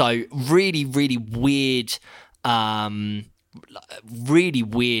 So really, really weird. Really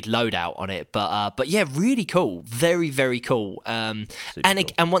weird loadout on it, but yeah, really cool, very, very cool. And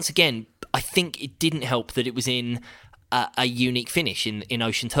once again, I think it didn't help that it was in a unique finish in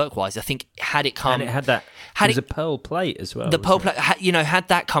ocean turquoise. I think had it come, and it had that. It was a pearl plate as well. The pearl plate, had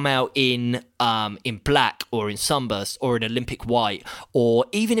that come out in black or in sunburst or in Olympic white or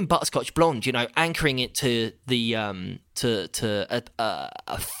even in butterscotch blonde, anchoring it to the to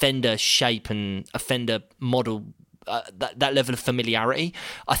a Fender shape and a Fender model. That level of familiarity,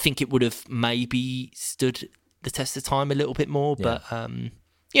 I think it would have maybe stood the test of time a little bit more. Yeah.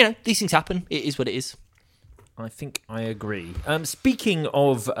 But these things happen. It is what it is. I think I agree. Speaking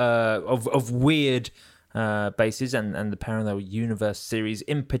of weird basses and the Parallel Universe series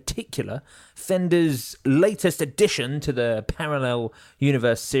in particular, Fender's latest addition to the Parallel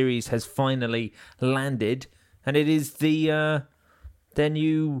Universe series has finally landed, and it is their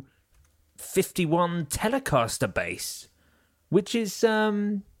new 51 Telecaster bass, which is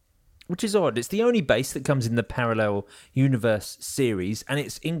odd. It's the only bass that comes in the Parallel Universe series, and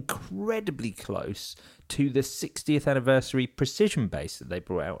it's incredibly close to the 60th anniversary Precision bass that they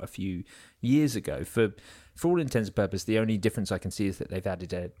brought out a few years ago. For all intents and purposes, the only difference I can see is that they've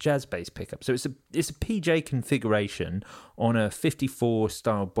added a jazz bass pickup. So it's a PJ configuration on a 54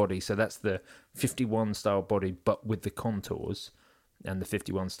 style body. So that's the 51 style body, but with the contours and the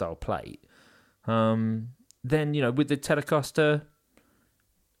 51 style plate. Then with the Telecaster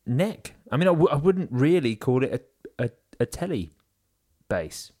neck. I mean, I wouldn't really call it a Tele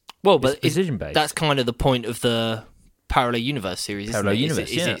bass. Well, but it's precision bass. That's kind of the point of the Parallel Universe series, isn't Parallel it?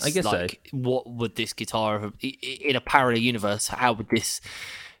 Universe, yeah, I guess like, so. What would this guitar have, in a Parallel Universe? How would this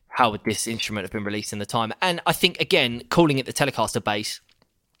instrument have been released in the time? And I think again, calling it the Telecaster bass,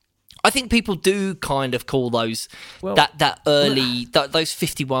 I think people do kind of call those those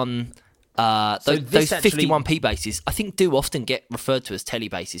 51. Those 51p basses, I think, do often get referred to as tele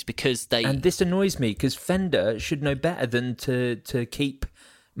basses because they. And this annoys me because Fender should know better than to keep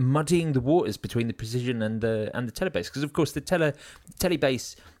muddying the waters between the Precision and the Telebass, because of course the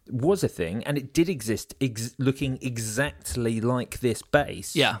Telebass was a thing, and it did exist, looking exactly like this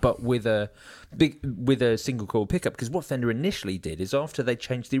bass, but with a single coil pickup. Because what Fender initially did is, after they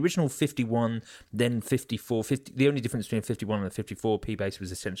changed the original 51, then 54, the only difference between 51 and the 54 P bass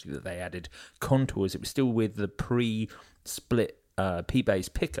was essentially that they added contours. It was still with the pre-split P bass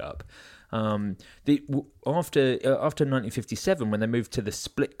pickup. After 1957, when they moved to the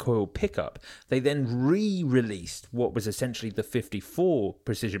split coil pickup, they then re-released what was essentially the 54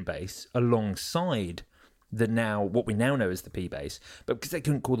 precision bass alongside what we now know as the P bass. But because they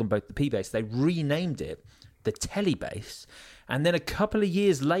couldn't call them both the P bass, they renamed it the Tele bass. And then a couple of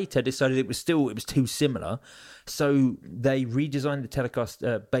years later decided it was too similar, so they redesigned the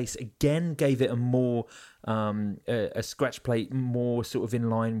Telecaster bass again, gave it a more a scratch plate more sort of in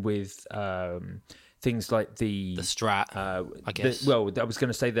line with things like the Strat, I guess. I was going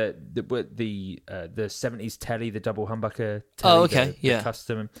to say that the 70s Tele, the double humbucker Tele, oh, okay, the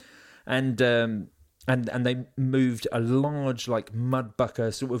custom, and they moved a large like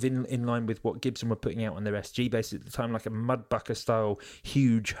mudbucker, sort of in line with what Gibson were putting out on their SG bass at the time, like a mudbucker style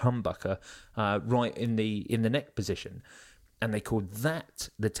huge humbucker right in the neck position, and they called that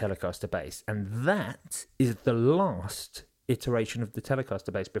the Telecaster bass, and that is the last iteration of the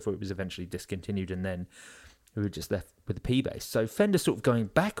Telecaster bass before it was eventually discontinued, and then we were just left with the P bass. So Fender sort of going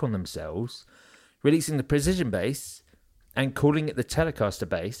back on themselves, releasing the precision bass and calling it the Telecaster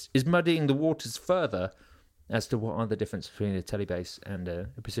bass, is muddying the waters further as to what are the difference between a Tele bass and a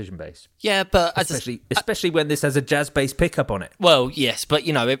precision bass. Yeah, but especially when this has a jazz bass pickup on it. Well, yes, but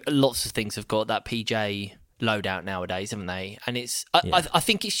lots of things have got that PJ loadout nowadays, haven't they? And I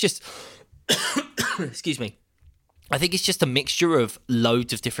think it's just excuse me. I think it's just a mixture of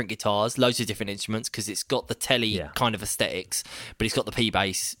loads of different guitars, loads of different instruments, because it's got the Tele kind of aesthetics, but it's got the P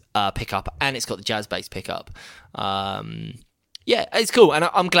bass pickup and it's got the jazz bass pickup. It's cool, and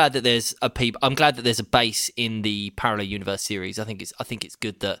I'm glad that there's a bass in the Parallel Universe series. I think it's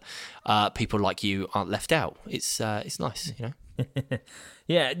good that people like you aren't left out. It's nice,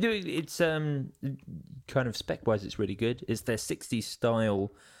 Yeah, it's kind of spec wise, it's really good. It's their 60s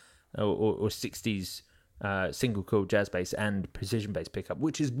style or 60s. Single coil jazz bass and precision bass pickup,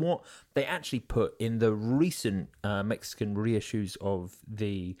 which is what they actually put in the recent Mexican reissues of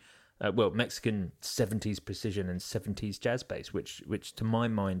the Mexican 70s precision and 70s jazz bass, which to my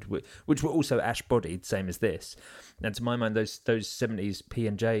mind, which were also ash bodied, same as this. And to my mind, those 70s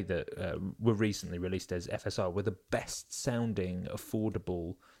P&J that were recently released as FSR were the best sounding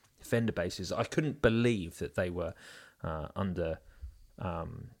affordable Fender basses. I couldn't believe that they were under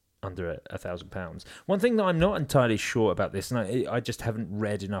 £1,000. One thing that I'm not entirely sure about this, and I just haven't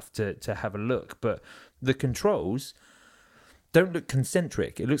read enough to have a look, but the controls don't look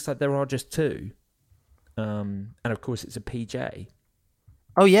concentric. It looks like there are just two. And of course it's a PJ.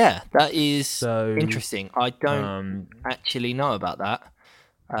 Oh yeah, that is interesting. I don't actually know about that.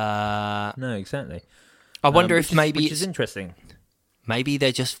 No, exactly. I wonder if maybe which is interesting. Maybe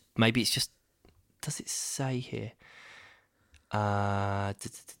it's just. Does it say here? I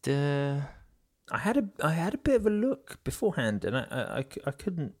had a bit of a look beforehand, and I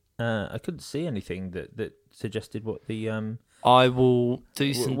couldn't see anything that suggested what the I will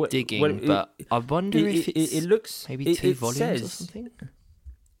do some digging, but I wonder if it looks maybe two volumes or something.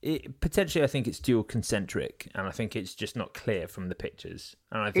 Potentially, I think it's dual concentric, and I think it's just not clear from the pictures.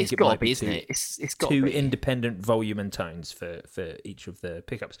 And I think it's it got might to be, be isn't it? It's got two to be. independent volume and tones for each of the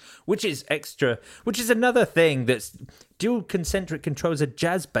pickups, which is extra. Which is another thing that's dual concentric controls are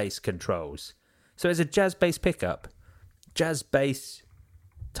jazz bass controls. So it's a jazz bass pickup, jazz bass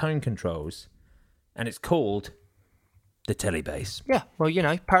tone controls, and it's called the Tele bass. Yeah, well,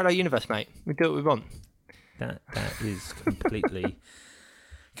 Parallel Universe, mate. We do what we want. That is completely.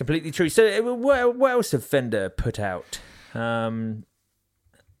 Completely true. So, what else have Fender put out? I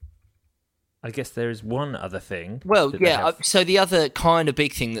guess there is one other thing. Well, yeah. So the other kind of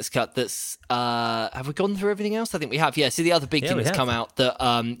big thing that's have we gone through everything else? I think we have. Yeah. So the other big thing that's come out that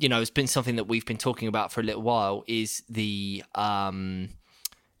has been something that we've been talking about for a little while is the Albert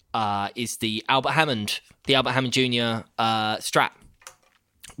Hammond Jr. Strat,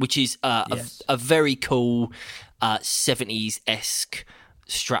 which is a very cool 70s-esque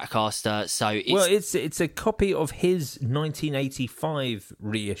Stratocaster. So it's a copy of his 1985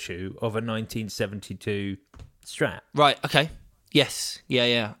 reissue of a 1972 Strat. Right. Okay. Yes.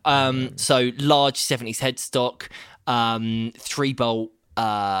 Yeah. So large 70s headstock, 3-bolt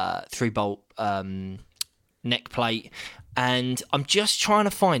neck plate, and I'm just trying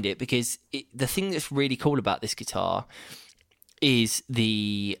to find it because the thing that's really cool about this guitar is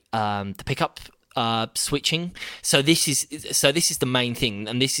the pickup. switching. So this is the main thing,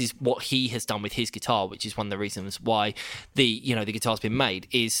 and this is what he has done with his guitar, which is one of the reasons why the guitar's been made.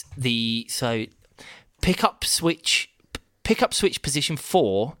 Is pickup switch position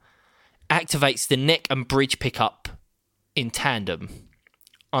 4 activates the neck and bridge pickup in tandem,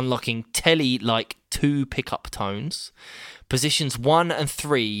 unlocking telly-like 2 pickup tones. Positions 1 and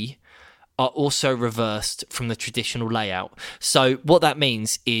 3 are also reversed from the traditional layout. So what that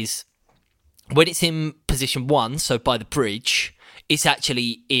means is when it's in position 1, so by the bridge, it's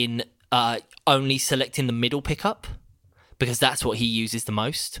actually in only selecting the middle pickup, because that's what he uses the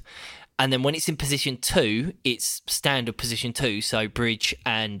most. And then when it's in position 2, it's standard position 2, so bridge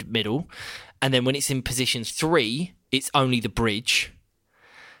and middle. And then when it's in position 3, it's only the bridge.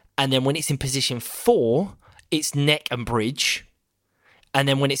 And then when it's in position 4, it's neck and bridge. And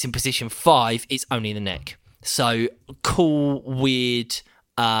then when it's in position 5, it's only the neck. So cool, weird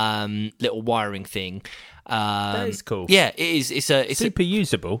little wiring thing. That is cool. Yeah, it is. It's super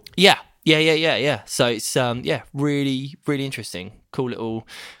usable. Yeah. So it's really, really interesting. Cool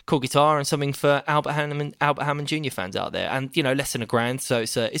guitar, and something for Albert Hammond Jr. fans out there. And less than $1,000,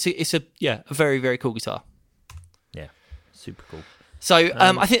 so it's a very, very cool guitar. Yeah, super cool. So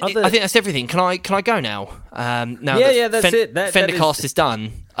I think that's everything. Can I go now? Now that's it. Fendercast is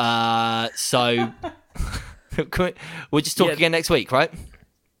done. So we'll just talk again next week, right?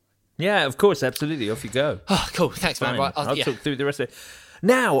 Yeah, of course, absolutely. Off you go. Oh, cool. Thanks, man. Right, I'll talk through the rest of it.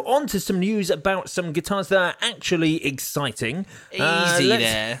 Now, on to some news about some guitars that are actually exciting. Easy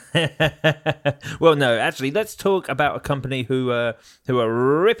there. Well, no, actually, let's talk about a company who are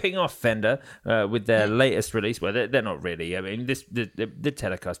ripping off Fender with their latest release. Well, they're not really. I mean, the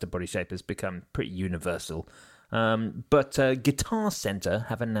Telecaster body shape has become pretty universal. But Guitar Center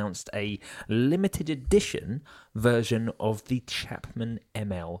have announced a limited edition version of the Chapman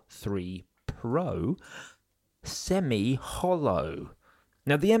ML3 Pro semi-hollow.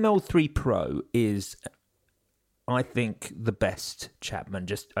 Now, the ML3 Pro is, I think, the best Chapman,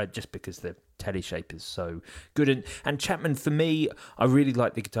 just because the telly shape is so good. And Chapman, for me, I really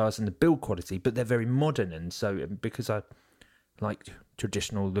like the guitars and the build quality, but they're very modern. And so because I like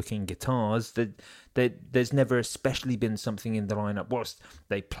traditional-looking guitars, there's never especially been something in the lineup. Whilst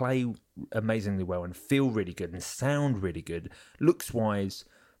they play amazingly well and feel really good and sound really good, looks-wise,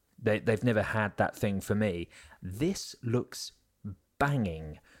 they've never had that thing for me. This looks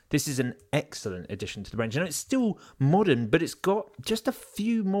banging. This is an excellent addition to the range. I know it's still modern, but it's got just a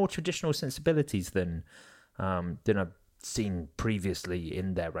few more traditional sensibilities than I've seen previously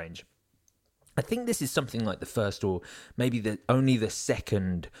in their range. I think this is something like the first, or maybe only the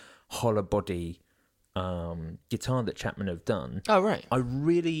second hollow body guitar that Chapman have done. Oh, right. I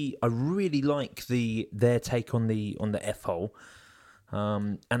really like their take on the F hole,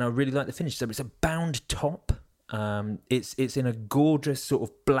 and I really like the finish. So it's a bound top. It's in a gorgeous sort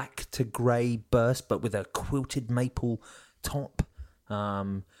of black to grey burst, but with a quilted maple top,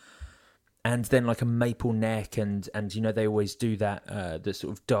 and then like a maple neck, and they always do that the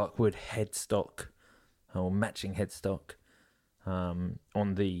sort of dark wood headstock or matching headstock on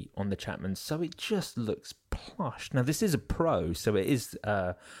the Chapman. So it just looks plush. Now this is a Pro, so it is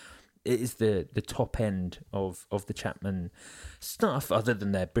the top end of the Chapman stuff, other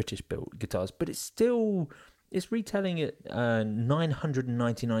than their British built guitars, but it's retailing at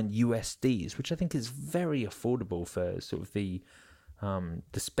 $999 USDs, which I think is very affordable for sort of the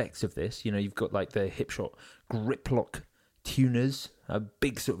specs of this. You've got like the Hipshot grip lock tuners, a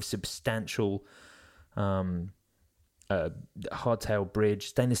big sort of substantial hardtail bridge,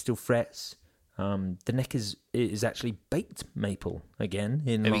 stainless steel frets. The neck is actually baked maple again,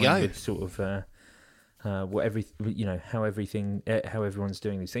 in line with sort of how everyone's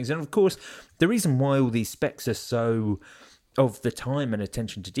doing these things. And of course, the reason why all these specs are so of the time and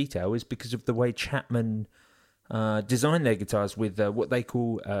attention to detail is because of the way Chapman design their guitars with what they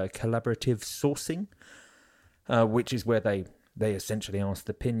call collaborative sourcing, which is where they essentially ask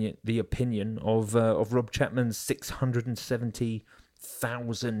the opinion of Rob Chapman's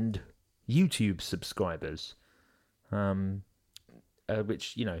 670,000 YouTube subscribers.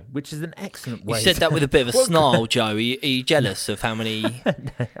 Which is an excellent way. You said that with a bit of a snarl, Joe. Are you jealous of how many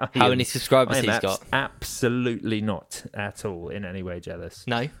subscribers he's got? Absolutely not at all in any way jealous.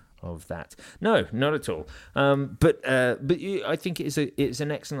 No. Of that, no, not at all. But I think it's an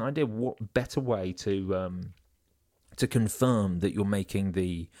excellent idea. What better way to confirm that you're making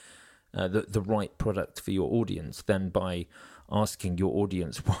the right product for your audience than by asking your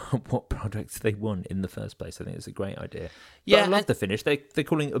audience what products they want in the first place? I think it's a great idea. Yeah, but I love the finish. They're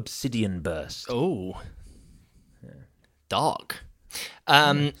calling it Obsidian Burst. Oh, yeah. Dark.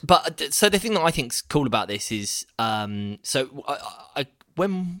 But so the thing that I think's cool about this is, so I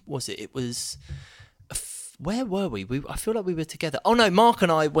when was it? It was. Where were we? I feel like we were together. Oh no, Mark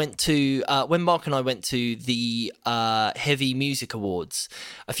and I went to the Heavy Music Awards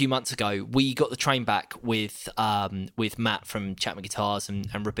a few months ago. We got the train back with Matt from Chapman Guitars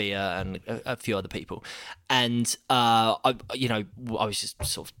and Rabia and a few other people, and I was just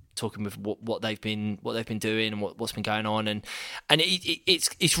sort of talking with what they've been doing and what's been going on, and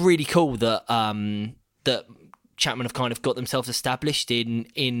it's really cool that that Chapman have kind of got themselves established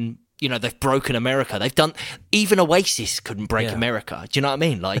in. They've broken America. They've done... Even Oasis couldn't break America. Do you know what I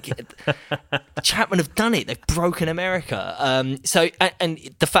mean? Like, Chapman have done it. They've broken America. So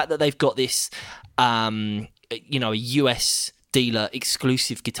the fact that they've got this, a US dealer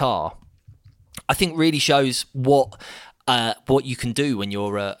exclusive guitar, I think really shows what you can do when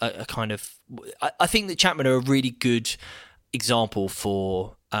you're a kind of... I think that Chapman are a really good example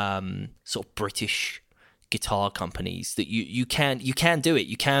for sort of British guitar companies that you can do it.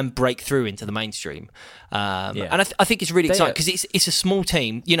 You can break through into the mainstream, and I think it's really exciting because it's a small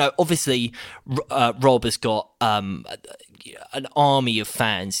team. Obviously, Rob has got an army of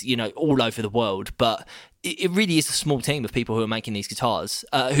fans, all over the world, but it really is a small team of people who are making these guitars,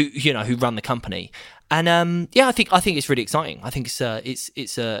 who run the company, and I think it's really exciting. I think it's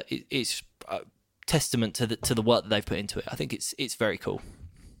a testament to the work that they've put into it. I think it's very cool.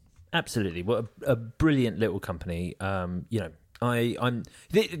 Absolutely, what a brilliant little company. I'm the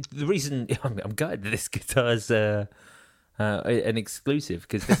reason I'm gutted that this guitar's an exclusive,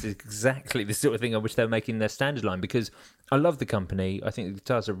 because this is exactly the sort of thing I wish they were making their standard line, because I love the company. I think the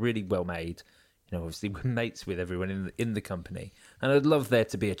guitars are really well made. Obviously we're mates with everyone in the company, and I'd love there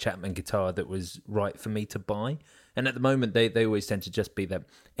to be a Chapman guitar that was right for me to buy. And at the moment, they always tend to just be that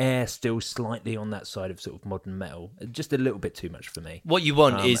air still slightly on that side of sort of modern metal, just a little bit too much for me. What you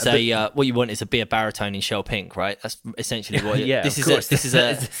want is a beer baritone in shell pink, right? That's essentially what. Is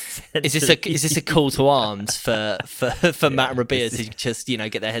this a call to arms for Matt and Rabia to just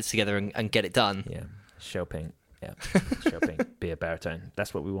get their heads together and get it done? Yeah, shell pink. Yeah, shell pink beer baritone.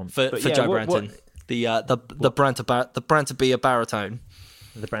 That's what we want for Joe Branton. The Branton beer baritone.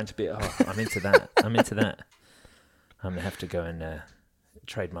 The Branton beer. Oh, I'm into that. I'm going to have to go and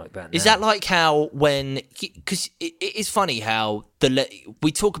trademark that now. Is that like how because it is funny how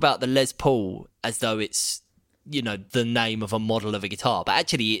we talk about the Les Paul as though it's, the name of a model of a guitar, but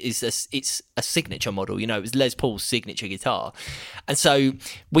actually it's a signature model. It was Les Paul's signature guitar. And so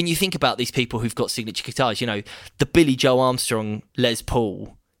when you think about these people who've got signature guitars, the Billy Joe Armstrong Les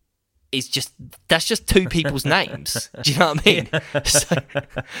Paul that's just two people's names. Do you know what I mean? Yeah.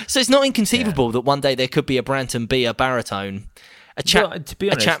 So it's not inconceivable that one day there could be a Branton beer baritone, a Chapman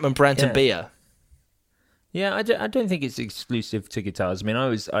Branton beer. Yeah, I don't think it's exclusive to guitars. I mean,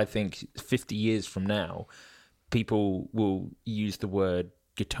 I think 50 years from now, people will use the word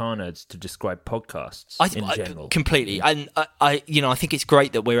guitar nerds to describe podcasts in general. Completely. And I think it's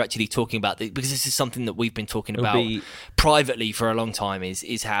great that we're actually talking about this, because this is something that we've been talking about privately for a long time,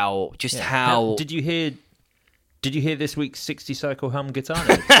 is how did you hear this week's 60 cycle hum guitar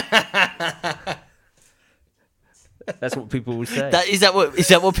nerds? That's what people will say. Is that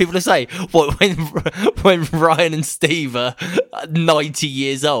what people will say? What, when Ryan and Steve are 90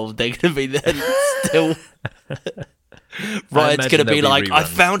 years old, they're going to be there still. Ryan's going to be like, I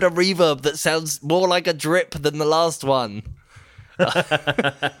found a reverb that sounds more like a drip than the last one.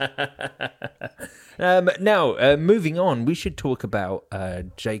 Now, moving on, we should talk about,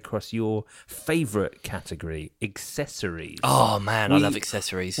 J. Cross, your favourite category, accessories. Oh, man, I love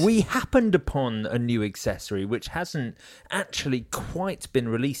accessories. We happened upon a new accessory which hasn't actually quite been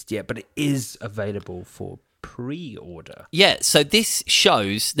released yet, but it is available for pre-order. Yeah, so this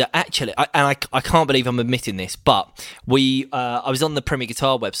shows that actually, I can't believe I'm admitting this, but I was on the Premier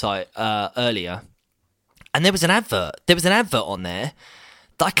Guitar website earlier, and there was an advert. There was an advert on there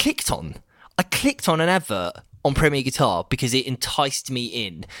that I clicked on. I clicked on an advert on Premier Guitar because it enticed me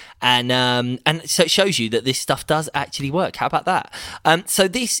in, and so it shows you that this stuff does actually work. How about that? So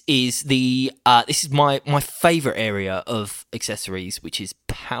this is my favourite area of accessories, which is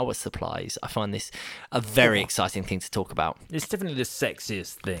power supplies. I find this a very exciting thing to talk about. It's definitely the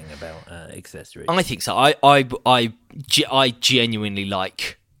sexiest thing about accessories. I think so. I genuinely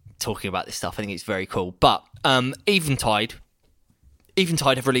like talking about this stuff. I think it's very cool. But Eventide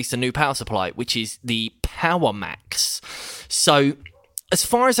have released a new power supply, which is the Power Max. So, as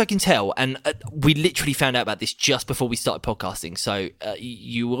far as I can tell, and we literally found out about this just before we started podcasting, so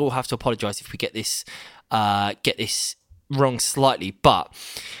you will have to apologise if we get this wrong slightly, but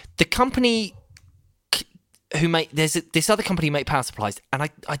the company who make this other company who make power supplies, and I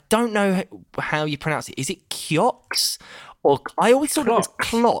don't know how you pronounce it. Is it Kiox? Or I always thought it was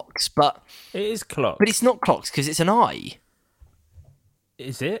Clocks, but it is Clocks. But it's not Clocks because it's an I.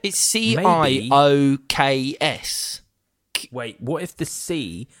 Is it? It's CIOKS. Wait, what if the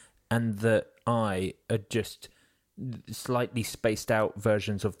C and the I are just slightly spaced out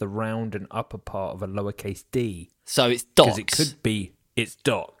versions of the round and upper part of a lowercase d? So it's Docs. Because it could be it's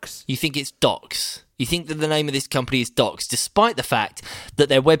Docs. You think it's Docs? You think that the name of this company is Docs, despite the fact that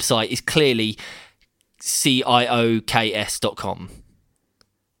their website is clearly CIOKS.com.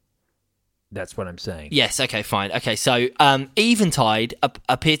 That's what I'm saying. Yes, okay, fine. Okay, so Eventide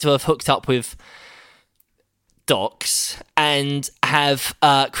appear to have hooked up with Docs and have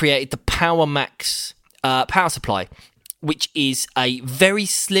created the Power Max power supply, which is a very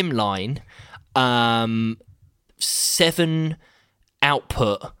slimline 7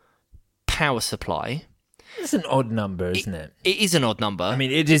 output power supply. It's an odd number, isn't it? It is an odd number. I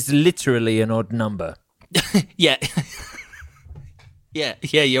mean, it is literally an odd number. Yeah. yeah,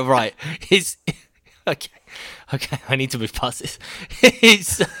 you're right. It's okay, I need to move past this.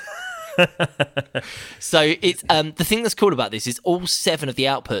 It's so it's the thing that's cool about this is all 7 of the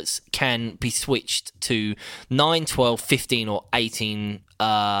outputs can be switched to 9, 12, 15 or 18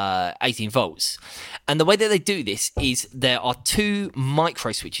 volts. And the way that they do this is there are 2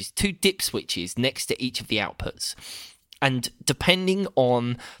 micro switches, 2 dip switches next to each of the outputs. And depending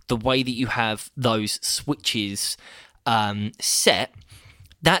on the way that you have those switches set,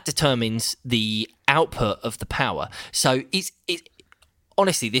 that determines the output of the power. So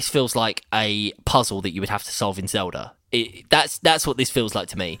honestly, this feels like a puzzle that you would have to solve in Zelda. That's what this feels like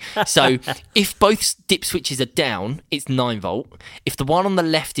to me. So if both dip switches are down, it's 9 volt. If the one on the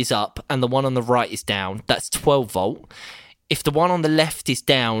left is up and the one on the right is down, that's 12 volt. If the one on the left is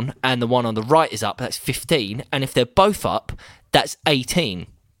down and the one on the right is up, that's 15. And if they're both up, that's 18.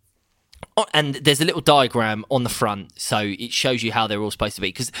 Oh, and there's a little diagram on the front, so it shows you how they're all supposed to be.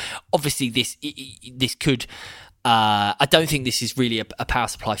 Because obviously this could... I don't think this is really a power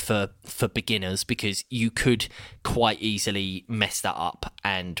supply for beginners, because you could quite easily mess that up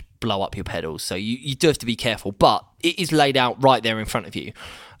and blow up your pedals. So you do have to be careful, but it is laid out right there in front of you.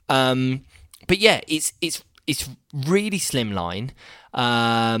 But yeah, it's really slimline.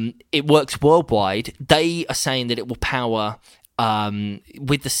 It works worldwide. They are saying that it will power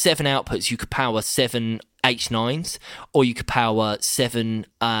with the 7 outputs. You could power 7 H9s, or you could power 7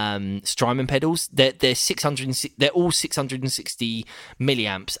 Strymon pedals. They're all 660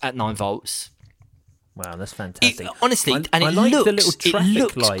 milliamps at 9 volts. Wow, that's fantastic. Honestly, I like the little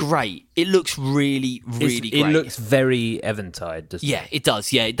traffic light. Great. It looks really, really great. It looks very Eventide, doesn't it? Yeah, it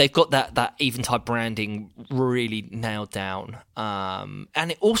does. Yeah, they've got that Eventide branding really nailed down. And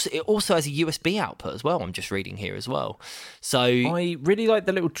it also has a USB output as well. I'm just reading here as well. So I really like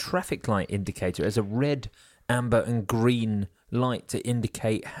the little traffic light indicator. It has a red, amber, and green light to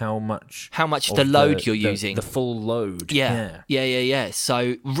indicate how much the load you're using, the full load. Yeah.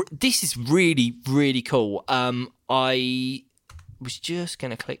 So this is really, really cool. I was just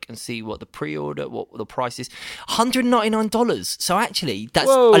going to click and see what the pre-order, what the price is. $199. So actually, that's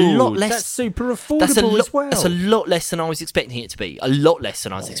a lot less. That's super affordable as well. That's a lot less than I was expecting it to be. A lot less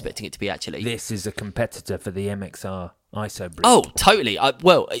than I was expecting it to be, actually. This is a competitor for the MXR ISO Bridge. Oh, totally.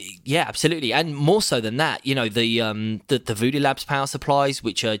 Yeah, absolutely. And more so than that, you know, the Voodoo Labs power supplies,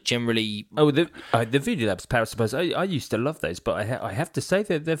 which are generally... Oh, the Voodoo Labs power supplies, I used to love those, but I have to say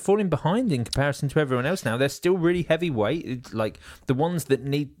that they're falling behind in comparison to everyone else now. They're still really heavyweight. It's like the ones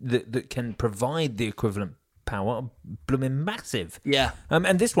that can provide the equivalent power are blooming massive. Yeah.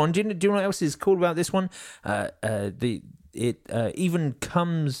 And this one, do you know what else is cool about this one? It even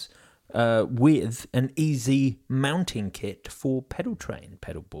comes... with an easy mounting kit for pedal train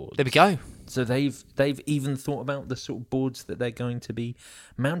pedal boards. There we go. So they've even thought about the sort of boards that they're going to be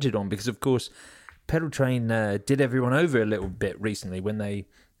mounted on, because of course Pedal Train did everyone over a little bit recently when they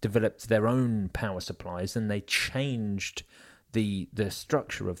developed their own power supplies, and they changed the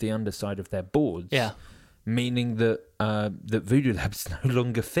structure of the underside of their boards. Yeah. Meaning that that Voodoo Labs no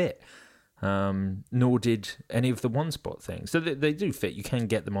longer fit. Nor did any of the one-spot things. So they do fit. You can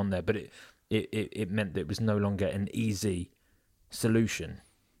get them on there, but it meant that it was no longer an easy solution.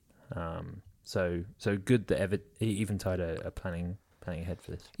 So good that Eventide are planning ahead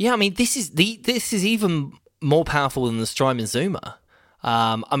for this. Yeah, I mean, this is even more powerful than the Strymon Zoomer.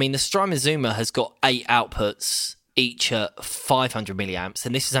 I mean, the Strymon Zoomer has got 8 outputs, each at 500 milliamps,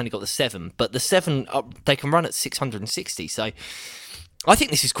 and this has only got the 7. But the 7 they can run at 660. So I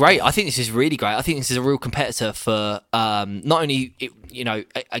think this is great. I think this is really great. I think this is a real competitor for not only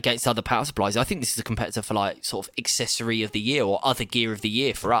against other power supplies. I think this is a competitor for like sort of accessory of the year or other gear of the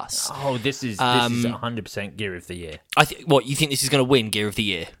year for us. Oh, this is 100% gear of the year. What you think this is going to win gear of the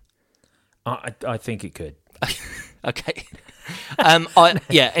year? I think it could. Okay.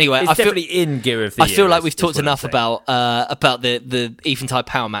 Anyway, it's definitely in gear of the year. I feel like we've talked enough about the Eventide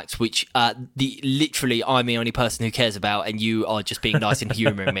Power Max, which literally I'm the only person who cares about, and you are just being nice and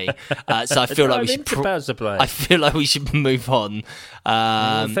humouring me. So I feel like we should. Power supply. I feel like we should move on.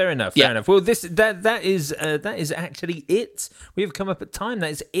 Fair enough. Fair enough. Well, that is actually it. We have come up at time.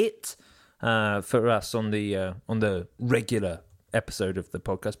 That is it for us on the regular episode of the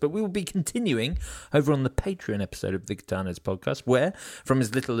podcast, but we will be continuing over on the Patreon episode of the Guitar Nerds podcast, where from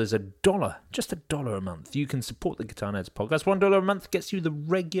as little as $1, just $1 a month, you can support the Guitar Nerds podcast. $1 a month gets you the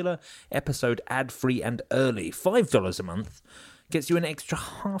regular episode ad-free and early. $5 a month gets you an extra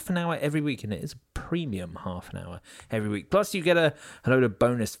half an hour every week, and it is a premium half an hour every week. Plus, you get a load of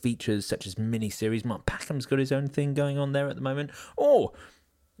bonus features such as mini-series. Mark Packham's got his own thing going on there at the moment. Or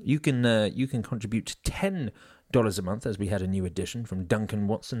you can contribute $10 a month, as we had a new addition from Duncan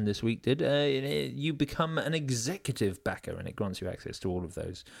Watson this week did. You become an executive backer, and it grants you access to all of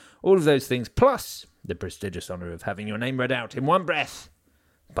those things, plus the prestigious honour of having your name read out in one breath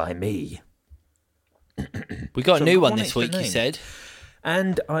by me. We got a new one this week, you said.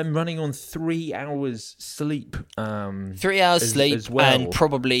 And I'm running on 3 hours sleep. 3 hours sleep as well. And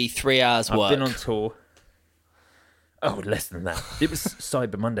probably 3 hours work. I've been on tour. Oh, less than that. It was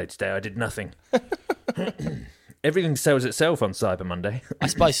Cyber Monday today. I did nothing. Everything sells itself on Cyber Monday. I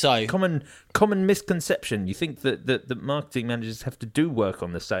suppose so. Common misconception. You think that marketing managers have to do work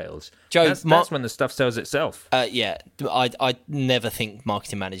on the sales. Joe, that's when the stuff sells itself. I never think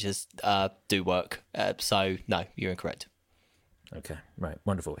marketing managers do work. So, no, you're incorrect. Okay, right,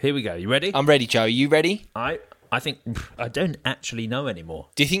 wonderful. Here we go. You ready? I'm ready, Joe. Are you ready? I think I don't actually know anymore.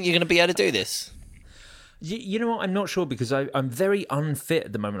 Do you think you're going to be able to do this? You know what? I'm not sure because I'm very unfit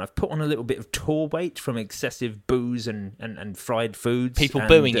at the moment. I've put on a little bit of tour weight from excessive booze and fried foods. People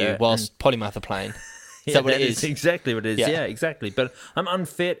booing you whilst Polymath are playing. Is that what it is? Exactly what it is. Yeah, exactly. But I'm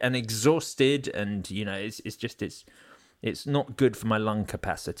unfit and exhausted, and it's not good for my lung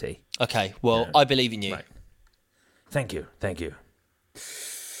capacity. Okay, well, I believe in you. Right. Thank you.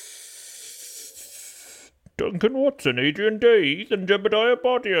 Duncan Watson, Adrian Day, Ethan Jebediah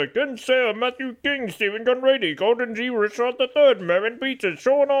Bartia, Ken Sayre, Matthew King, Stephen Conrady, Gordon G. Richard III, Mervyn Peters,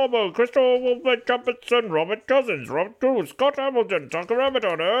 Sean Arbo, Christopher Wolford Trumpetson, Robert Cousins, Rob Cruz, Scott Hamilton, Tucker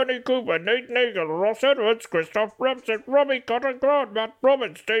Amadon, Ernie Cooper, Nate Nagel, Ross Edwards, Christoph Bremset, Robbie Cotter Grant, Matt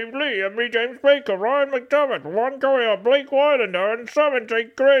Roberts, Dave Lee, Emery James Baker, Ryan McDermott, Juan Correa, Blake Wyland, Aaron Salmon,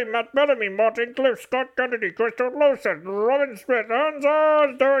 Jake Gray, Matt Bellamy, Martin Cliff, Scott Kennedy, Christoph Lawson, Robin Smith, Hans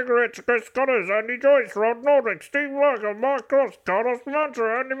Ars, Derek Rich, Chris Connors, Andy Joyce, Rod Nordic, Steve Larkin, Mark Cross, Carlos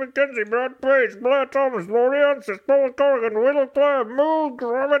Mantra, Andy McKenzie, Brad Page, Blair Thomas, Laurie Ansis, Paul Corrigan, Will Clare, Moog,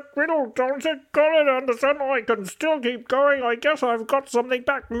 Robert Riddle, Johnson, Colin Anderson. I can still keep going. I guess I've got something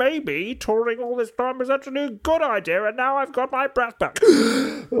back. Maybe touring all this time was actually a good idea, and now I've got my breath back.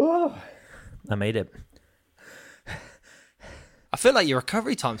 I made it. I feel like your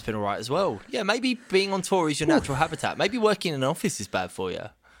recovery time's been all right as well. Yeah, maybe being on tour is your natural habitat. Maybe working in an office is bad for you.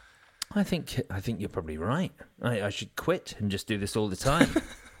 I think you're probably right. I should quit and just do this all the time.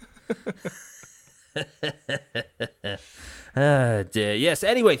 Oh dear. Yes.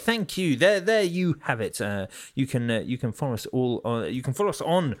 Anyway, thank you. There you have it. You can follow us all. You can follow us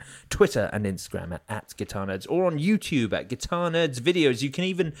on Twitter and Instagram at Guitar Nerds, or on YouTube at Guitar Nerds Videos. You can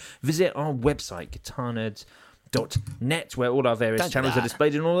even visit our website, guitarnerds.net, where all our various channels are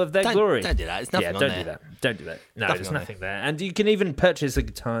displayed in all of their glory. Don't do that. It's nothing on there. Don't do that. No, there's nothing there. And you can even purchase a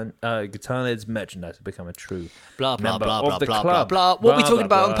Guitar Nerds merchandise to become a true blah blah member blah of blah the blah club. blah blah. What are we talking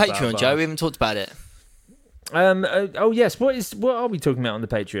about on blah, Patreon, blah, Joe? blah. We haven't talked about it. Oh yes, what are we talking about on the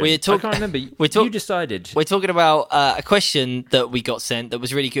Patreon? I can't remember. You decided. We're talking about a question that we got sent that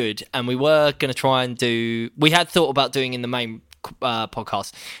was really good, and we were going to try and do. We had thought about doing in the main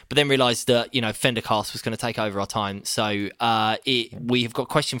podcast, but then realised that Fendercast was going to take over our time. So we have got a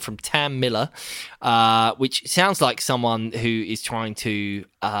question from Tam Miller, which sounds like someone who is trying to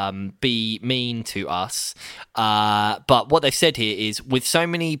be mean to us. But what they've said here is, with so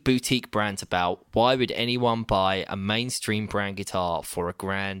many boutique brands about, why would anyone buy a mainstream brand guitar for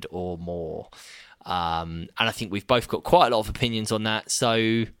 $1,000 or more? And I think we've both got quite a lot of opinions on that.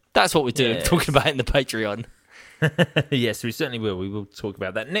 So that's what we're doing, talking about in the Patreon. Yes, we certainly will. We will talk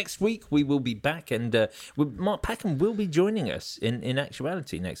about that next week. We will be back, and Mark Packham will be joining us in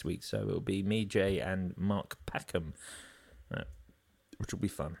actuality next week. So it will be me, Jay, and Mark Packham. which will be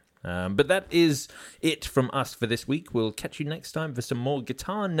fun. But that is it from us for this week. We'll catch you next time for some more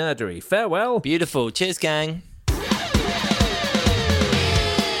guitar nerdery. Farewell. Beautiful. Cheers, gang.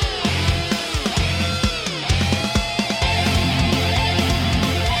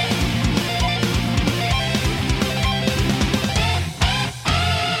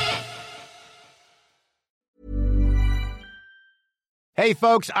 Hey,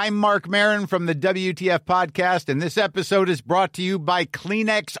 folks, I'm Mark Maron from the WTF Podcast, and this episode is brought to you by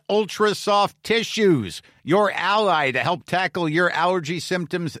Kleenex Ultra Soft Tissues, your ally to help tackle your allergy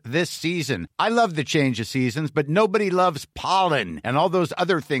symptoms this season. I love the change of seasons, but nobody loves pollen and all those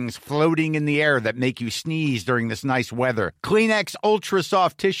other things floating in the air that make you sneeze during this nice weather. Kleenex Ultra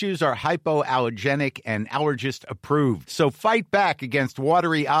Soft Tissues are hypoallergenic and allergist approved, so fight back against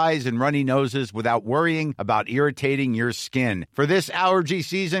watery eyes and runny noses without worrying about irritating your skin. For this allergy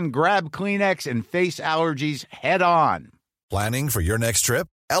season, grab Kleenex and face allergies head on. Planning for your next trip?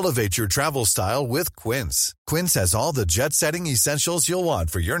 Elevate your travel style with Quince. Quince has all the jet-setting essentials you'll want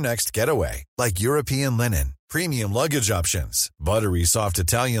for your next getaway, like European linen, premium luggage options, buttery soft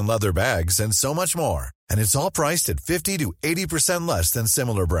Italian leather bags, and so much more. And it's all priced at 50 to 80% less than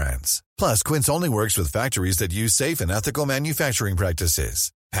similar brands. Plus, Quince only works with factories that use safe and ethical manufacturing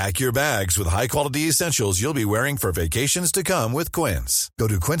practices. Pack your bags with high-quality essentials you'll be wearing for vacations to come with Quince. Go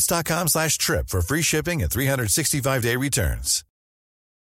to quince.com/trip for free shipping and 365-day returns.